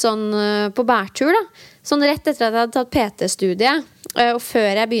var litt sånn på bærtur da, sånn rett etter at jeg hadde tatt PT-studiet, og før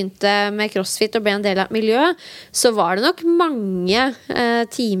jeg begynte med CrossFit og ble en del av miljøet, så var det nok mange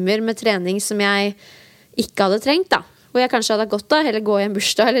timer med trening som jeg ikke hadde trengt da. Hvor jeg kanskje hadde gått da, eller gå i en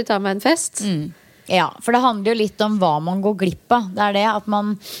bursdag, eller ta meg en fest. Ja, for det handler jo litt om hva man går glipp av. Det er det at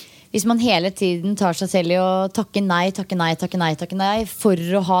man, hvis man hele tiden tar seg selv i å takke nei for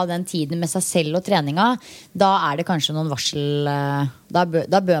å ha den tiden med seg selv og treninga, da er det kanskje noen varsel, da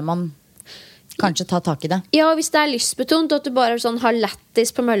bør man kanskje ta tak i det. Ja, og hvis det er lystbetont, og at du bare sånn, har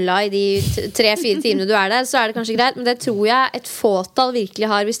lættis på mølla i de 3-4 timene du er der, så er det kanskje greit, men det tror jeg et fåtall virkelig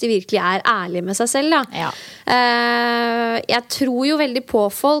har, hvis de virkelig er ærlige med seg selv. Da. Ja. Jeg tror jo veldig på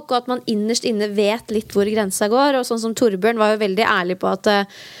folk, og at man innerst inne vet litt hvor grensa går, og sånn som Torbjørn var jo veldig ærlig på at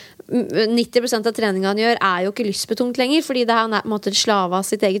 90% av treningen han gjør er jo ikke lystbetont lenger, fordi det er han er på en måte slave av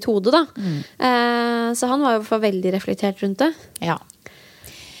sitt eget hode da. Så han var jo veldig reflektert rundt det. Ja.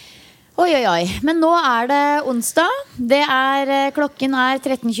 Oi, men nå er det onsdag. Klokken er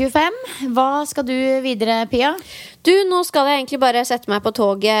 13.25. Hva skal du videre, Pia? Du, nå skal jeg egentlig bare sette meg på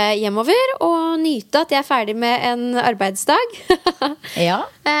toget hjemover og nyte at jeg er ferdig med en arbeidsdag. Ja.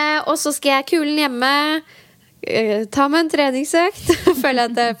 Og så skal jeg kulen hjemme, ta meg en treningsøkt. Føler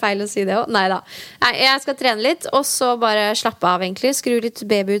jeg at det er feil å si det også. Neida. Nei, jeg skal trene litt, og så bare slappe av egentlig. Skru litt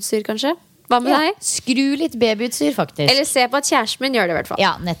babyutstyr kanskje. Hva med deg? Skru litt babyutstyr faktisk. Eller se på at kjæresten min gjør det i hvert fall.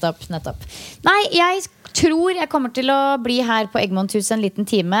 Ja, nettopp. Nei, jeg tror jeg kommer til å bli her på Egmonthuset en liten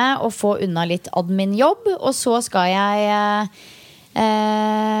time og få unna litt admin-jobb. Og så skal jeg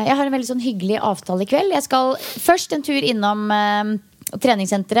har en veldig sånn hyggelig avtale i kveld. Jeg skal først en tur innom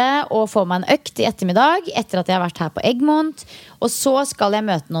treningssenteret og få meg en økt i ettermiddag etter at jeg har vært her på Egmont. Og så skal jeg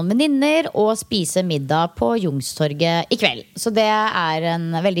møte noen venninner og spise middag på Youngstorget i kveld. Så det er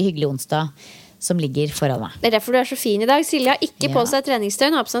en veldig hyggelig onsdag som ligger foran meg. Det er derfor du er så fin i dag. Silje har ikke på seg treningstøy.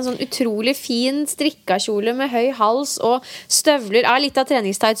 Hun har på seg en sånn utrolig fin strikkakjole med høy hals og støvler. Ja, litt av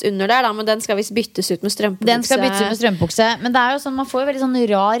treningstights under der da, men den skal visst byttes ut med strømpebukse. Den skal byttes ut med strømpebukse. Men det er jo sånn, man får jo veldig sånn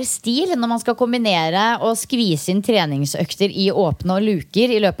rar stil når man skal kombinere og skvise inn treningsøkter i åpne og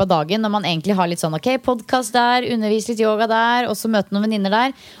luker i løpet av dagen, når man egentlig har litt sånn, ok, podcast der, undervise litt yoga der, og så møte noen venninner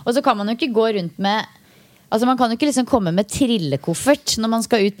der. Og så kan man jo ikke gå rundt med Altså man kan jo ikke liksom komme med trillekoffert når man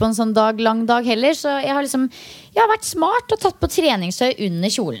skal ut på en sånn lang dag heller. Så jeg har vært smart og tatt på treningstøy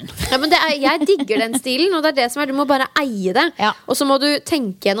under kjolen. Ja, men jeg digger den stilen, og det det som du må bare eie det. Og så må du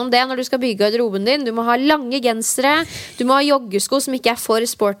tenke gjennom det når du skal bygge garderoben din. Du må ha lange gensere, du må ha joggesko som ikke for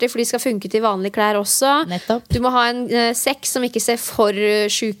sporty, for de skal funke til vanlige klær også. Nettopp. Du må ha en sekk som ikke ser for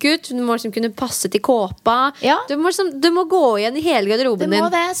syk ut. Du må liksom kunne passe til kåpa. Du må gå igjen i hele garderoben din. Det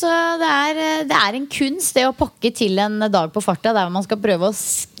må det, så det er en kunst det å pakke til en dag på farta der man skal prøve å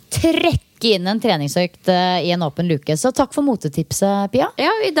trekke inn en treningsøkt i en åpen luke. Så takk for motetipset, Pia.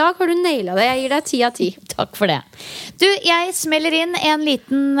 Ja, i dag har du nailet det. Jeg gir deg 10 av 10. Takk for det. Du, jeg smeller inn en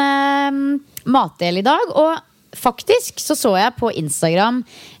liten matdel i dag, og faktisk så jeg på Instagram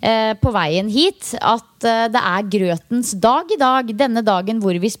på veien hit at det er grøtens dag i dag. Denne dagen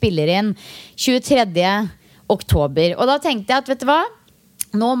hvor vi spiller inn 23. oktober. Og da tenkte jeg at, vet du hva?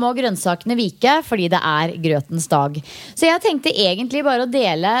 Nå må grønnsakene vike fordi det er grøtens dag. Så jeg tenkte egentlig bare å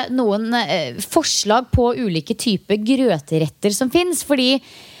dele noen forslag på ulike typer grøtretter som finnes. Fordi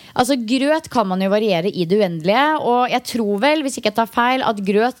altså, grøt kan man jo variere i det uendelige. Og jeg tror vel, hvis ikke jeg tar feil, at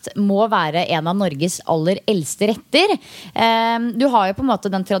grøt må være en av Norges aller eldste retter. Du har jo på en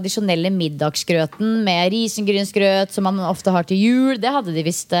måte den tradisjonelle middagsgrøten med risengrynsgrøt som man ofte har til jul. Det hadde de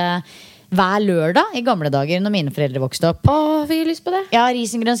visst hver lørdag i gamle dager når mine foreldre vokste opp. Åh, vi har lyst på det. Ja,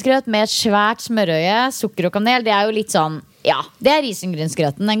 risengrynsgrøt med et svært smørøye, sukker og kanel. Det er jo litt sånn, ja, det er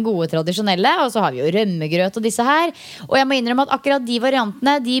risengrynsgrøten, den gode tradisjonelle. Og så har vi jo rømmegrøt og disse her. Og jeg må innrømme at akkurat de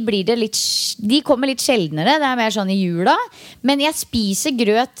variantene de kommer litt sjeldnere. Det er mer sånn i jula. Men jeg spiser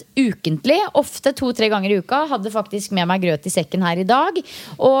grøt ukentlig, ofte 2-3 ganger i uka. Hadde faktisk med meg grøt i sekken her i dag.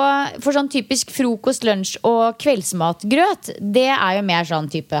 Og for sånn typisk frokost, lunsj og kveldsmatgrøt, det er jo mer sånn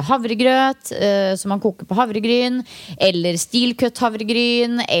type havregrøt som man koker på havregryn, eller stilkøtt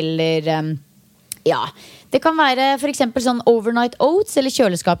havregryn, eller ja, det kan være for eksempel sånn overnight oats eller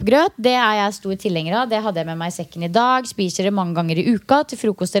kjøleskapgrøt. Det er jeg stor tilhenger av. Det hadde jeg med meg i sekken i dag. Spiser det mange ganger i uka til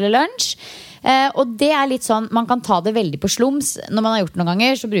frokost eller lunsj. Og det er litt sånn, man kan ta det veldig på slums. Når man har gjort det noen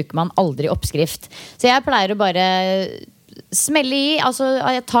ganger, så bruker man aldri oppskrift. Så jeg pleier å bare smelle i. Altså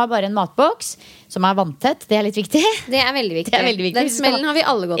jeg tar bare en matboks som er vanntett. Det er litt viktig. Det er veldig viktig. Den smellen har vi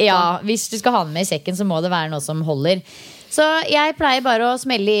alle gått på. Ja, hvis du skal ha den med i sekken, så må det være noe som holder. Så jeg pleier bare å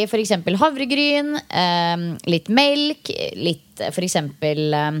smelle i for eksempel havregryn, litt melk, litt for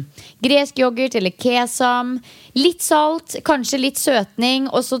eksempel gresk yoghurt eller kesam, litt salt, kanskje litt søtning,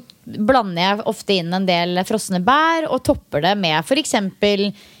 og så blander jeg ofte inn en del frosne bær og topper det med for eksempel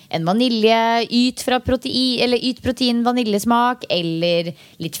en vanilje, yt protein vaniljesmak, eller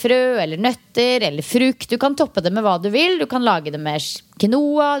litt frø, eller nøtter, eller frukt. Du kan toppe det med hva du vil. Du kan lage det med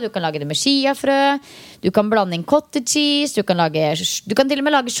quinoa, du kan lage det med chiafrø, du kan blande inn cottage cheese, du kan til og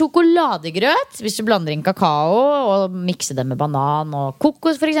med lage sjokoladegrøt hvis du blander inn kakao og mikse det med banan og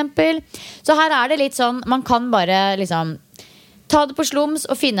kokos for eksempel. Så her er det litt sånn, man kan bare liksom ta det på slums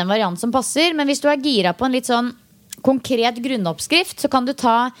og finne en variant som passer, men hvis du er gira på en litt sånn konkret grunnoppskrift, så kan du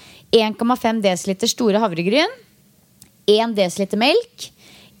ta 1,5 dl store havregryn, 1 dl melk,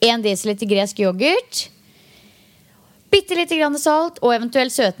 1 dl gresk yoghurt, bitte litt grann salt og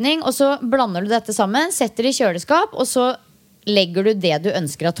eventuell søtning, og så blander du dette sammen, setter det i kjøleskap, og så legger du det du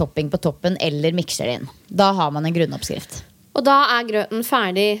ønsker av topping på toppen, eller mikser det inn. Da har man en grunnoppskrift. Og da er grøten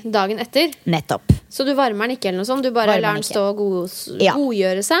ferdig dagen etter? Nettopp. Så du varmer den ikke eller noe sånt? Du bare lar den stå og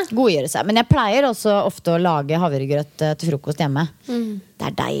godgjøre seg? Godgjøre seg. Men jeg pleier også ofte å lage havregrøt til frokost hjemme. Det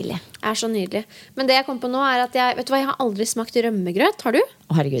er deilig. Det er så nydelig. Men det jeg kom på nå er at vet du hva, jeg har aldri smakt rømmegrøt. Har du?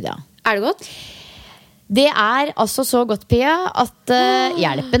 Herregud, ja. Er det godt? Det er altså så godt, Pia, at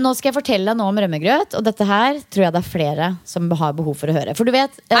hjelpen. Nå skal jeg fortelle deg noe om rømmegrøt. Og dette her tror jeg det er flere som har behov for å høre. For du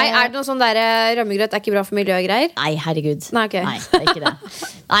vet Nei, er det noe sånn der rømmegrøt er ikke bra for miljøgreier? Nei, herregud. Nei, okay. Nei, det er ikke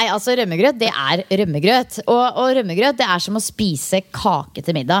det. Nei, altså rømmegrøt, det er rømmegrøt. Og rømmegrøt, det er som å spise kake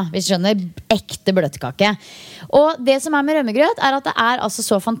til middag. Hvis du skjønner, ekte bløtkake. Og det som er med rømmegrøt er at det er altså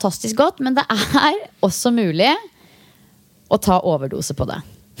så fantastisk godt. Men det er også mulig å ta overdose på det.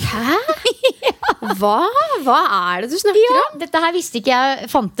 Hæ? Hva er det du snakker om? Dette her visste ikke jeg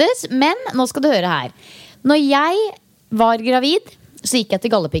fantes. Men nå skal du høre her. Når jeg var gravid, så gikk jeg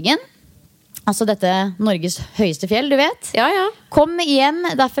til Galdhøpiggen. Altså dette Norges høyeste fjell, du vet. Ja. Kom hjem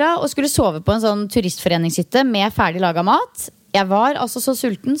derfra og skulle sove på en sånn turistforeningshytte med ferdig laget mat. Jeg var altså så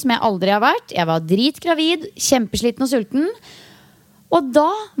sulten som jeg aldri har vært. Jeg var dritgravid, kjempesliten og sulten. Og da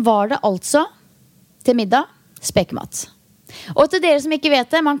var det altså til middag spekemat. Og til dere som ikke vet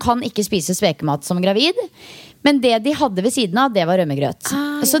det, man kan ikke spise spekemat som gravid. Men det de hadde ved siden av, det var rømmegrøt.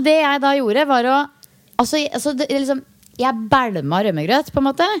 Så det jeg da gjorde var å jeg bælma rømmegrøt på en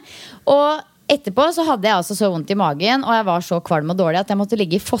måte. Og etterpå så hadde jeg altså så vondt i magen, og jeg var så kvalm og dårlig at jeg måtte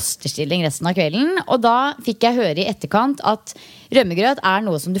ligge i fosterstilling resten av kvelden. Og da fikk jeg høre i etterkant at rømmegrøt er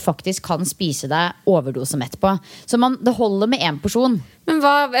noe som du faktisk kan spise deg overdosemett på. Så det holder med 1 porsjon. Men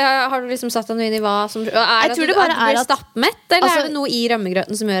har du liksom satt deg noe inn i hva som jeg tror det bare blir stappmett, eller altså, er det noe i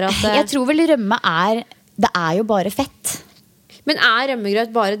rømmegrøten som gjør at Jeg tror vel rømme det er jo bare fett. Men er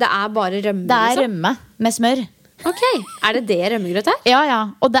rømmegrøt det er bare rømme? Det er rømme med smør. Ok, er det rømmegrøt er? Ja,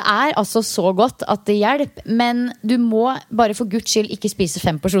 og det er altså så godt at det hjelper. Men du må bare for Guds skyld ikke spise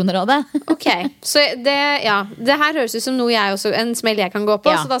 5 porsjoner av det. Ok, så det her høres ut som noe en smell jeg kan gå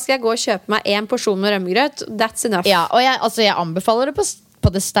på. Så da skal jeg gå og kjøpe meg 1 porsjon med rømmegrøt. That's enough. Ja, og jeg anbefaler det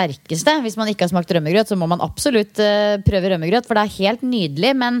på det sterkeste. Hvis man ikke har smakt rømmegrøt, så må man absolutt prøve rømmegrøt. For det er helt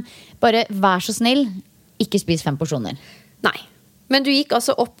nydelig. Men bare vær så snill, ikke spis 5 porsjoner. Nei, men du gikk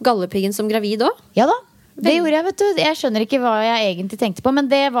altså opp gallepiggen som gravid også? Ja da. Det gjorde jeg, vet du. Jeg skjønner ikke hva jeg egentlig tenkte på, men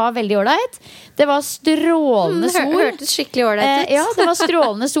det var veldig ålreit. Det var strålende sol. Hørtes skikkelig ålreit ut. Ja, det var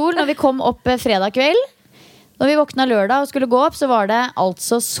strålende sol når vi kom opp fredag kveld. Når vi våkna lørdag og skulle gå opp, så var det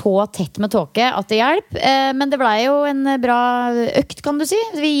altså så tett med tåke at det hjelp. Men det ble jo en bra økt, kan du si.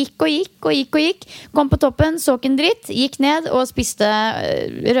 Vi gikk og gikk og gikk og gikk. Kom på toppen, så ikke en dritt. Gikk ned og spiste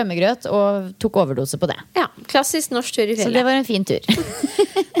rømmegrøt og tok overdose på det. Ja, klassisk norsk tur i fjellet. Så det var en fin tur.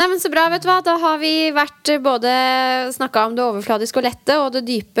 Nei, men så bra, vet du hva. Da har vi både snakket om det overfladiske og lette, og det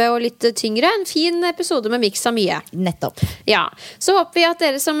dype og litt tyngre. En fin episode med miks av mye. Nettopp. Ja, så håper vi at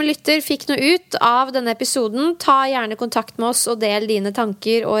dere som lytter fikk noe ut av denne episoden. Ta gjerne kontakt med oss og del dine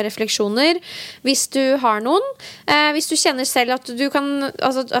tanker og refleksjoner hvis du har noen. Hvis du kjenner selv at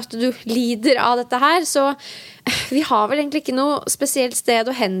du lider av dette her, så vi har vel egentlig ikke noe spesielt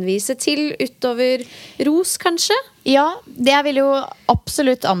sted å henvise til utover ros, kanskje? Ja, jeg vil jo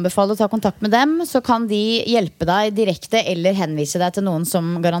absolutt anbefale å ta kontakt med dem. Så kan de hjelpe deg direkte eller henvise deg til noen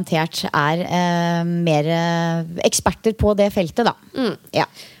som garantert er mer eksperter på det feltet da. Ja.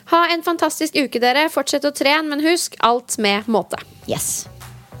 Ha en fantastisk uke, dere. Fortsett å trene, men husk alt med måte. Yes.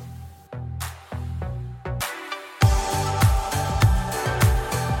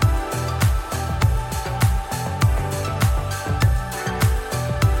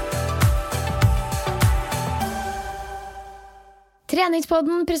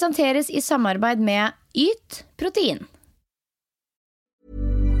 Treningspodden presenteres i samarbeid med Yt Protein.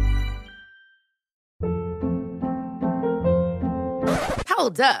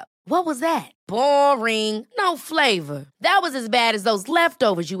 Hold up. What was that? Boring. No flavor. That was as bad as those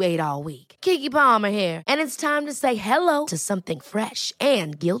leftovers you ate all week. Keke Palmer here, and it's time to say hello to something fresh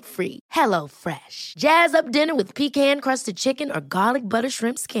and guilt-free. Hello Fresh. Jazz up dinner with pecan-crusted chicken or garlic butter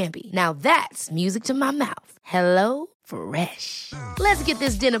shrimp scampi. Now that's music to my mouth. Hello Fresh. Let's get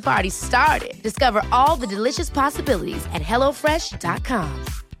this dinner party started. Discover all the delicious possibilities at HelloFresh.com.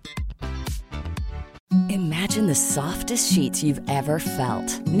 Imagine the softest sheets you've ever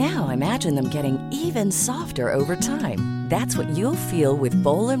felt. Now imagine them getting even softer over time. That's what you'll feel with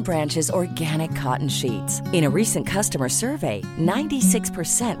Boll & Branch's organic cotton sheets. In a recent customer survey,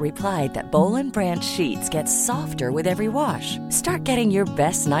 96% replied that Boll & Branch sheets get softer with every wash. Start getting your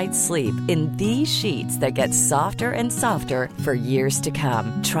best night's sleep in these sheets that get softer and softer for years to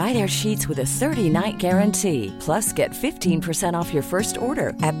come. Try their sheets with a 30-night guarantee. Plus, get 15% off your first order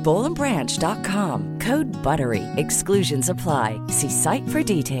at bollandbranch.com. Code BUTTERY. Exclusions apply. See site for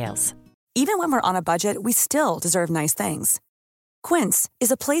details. Even when we're on a budget, we still deserve nice things. Quince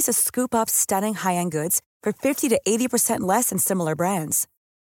is a place to scoop up stunning high-end goods for 50 to 80% less than similar brands.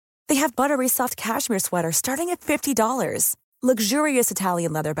 They have buttery soft cashmere sweaters starting at $50, luxurious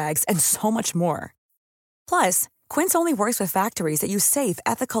Italian leather bags, and so much more. Plus, Quince only works with factories that use safe,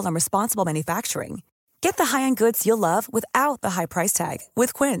 ethical, and responsible manufacturing. Get the high-end goods you'll love without the high price tag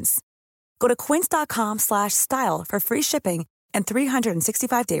with Quince. Go to quince.com/style for free shipping and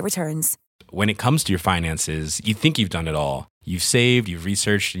 365-day returns. When it comes to your finances, you think you've done it all. You've saved, you've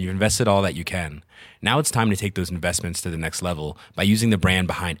researched, and you've invested all that you can. Now it's time to take those investments to the next level by using the brand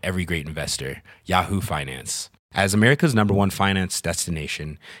behind every great investor, Yahoo Finance. As America's #1 finance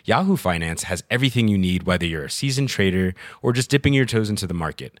destination, Yahoo Finance has everything you need, whether you're a seasoned trader or just dipping your toes into the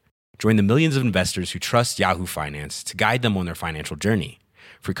market. Join the millions of investors who trust Yahoo Finance to guide them on their financial journey.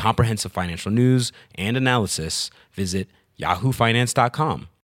 For comprehensive financial news and analysis, visit yahoofinance.com,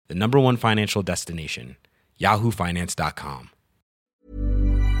 the #1 financial destination, yahoofinance.com.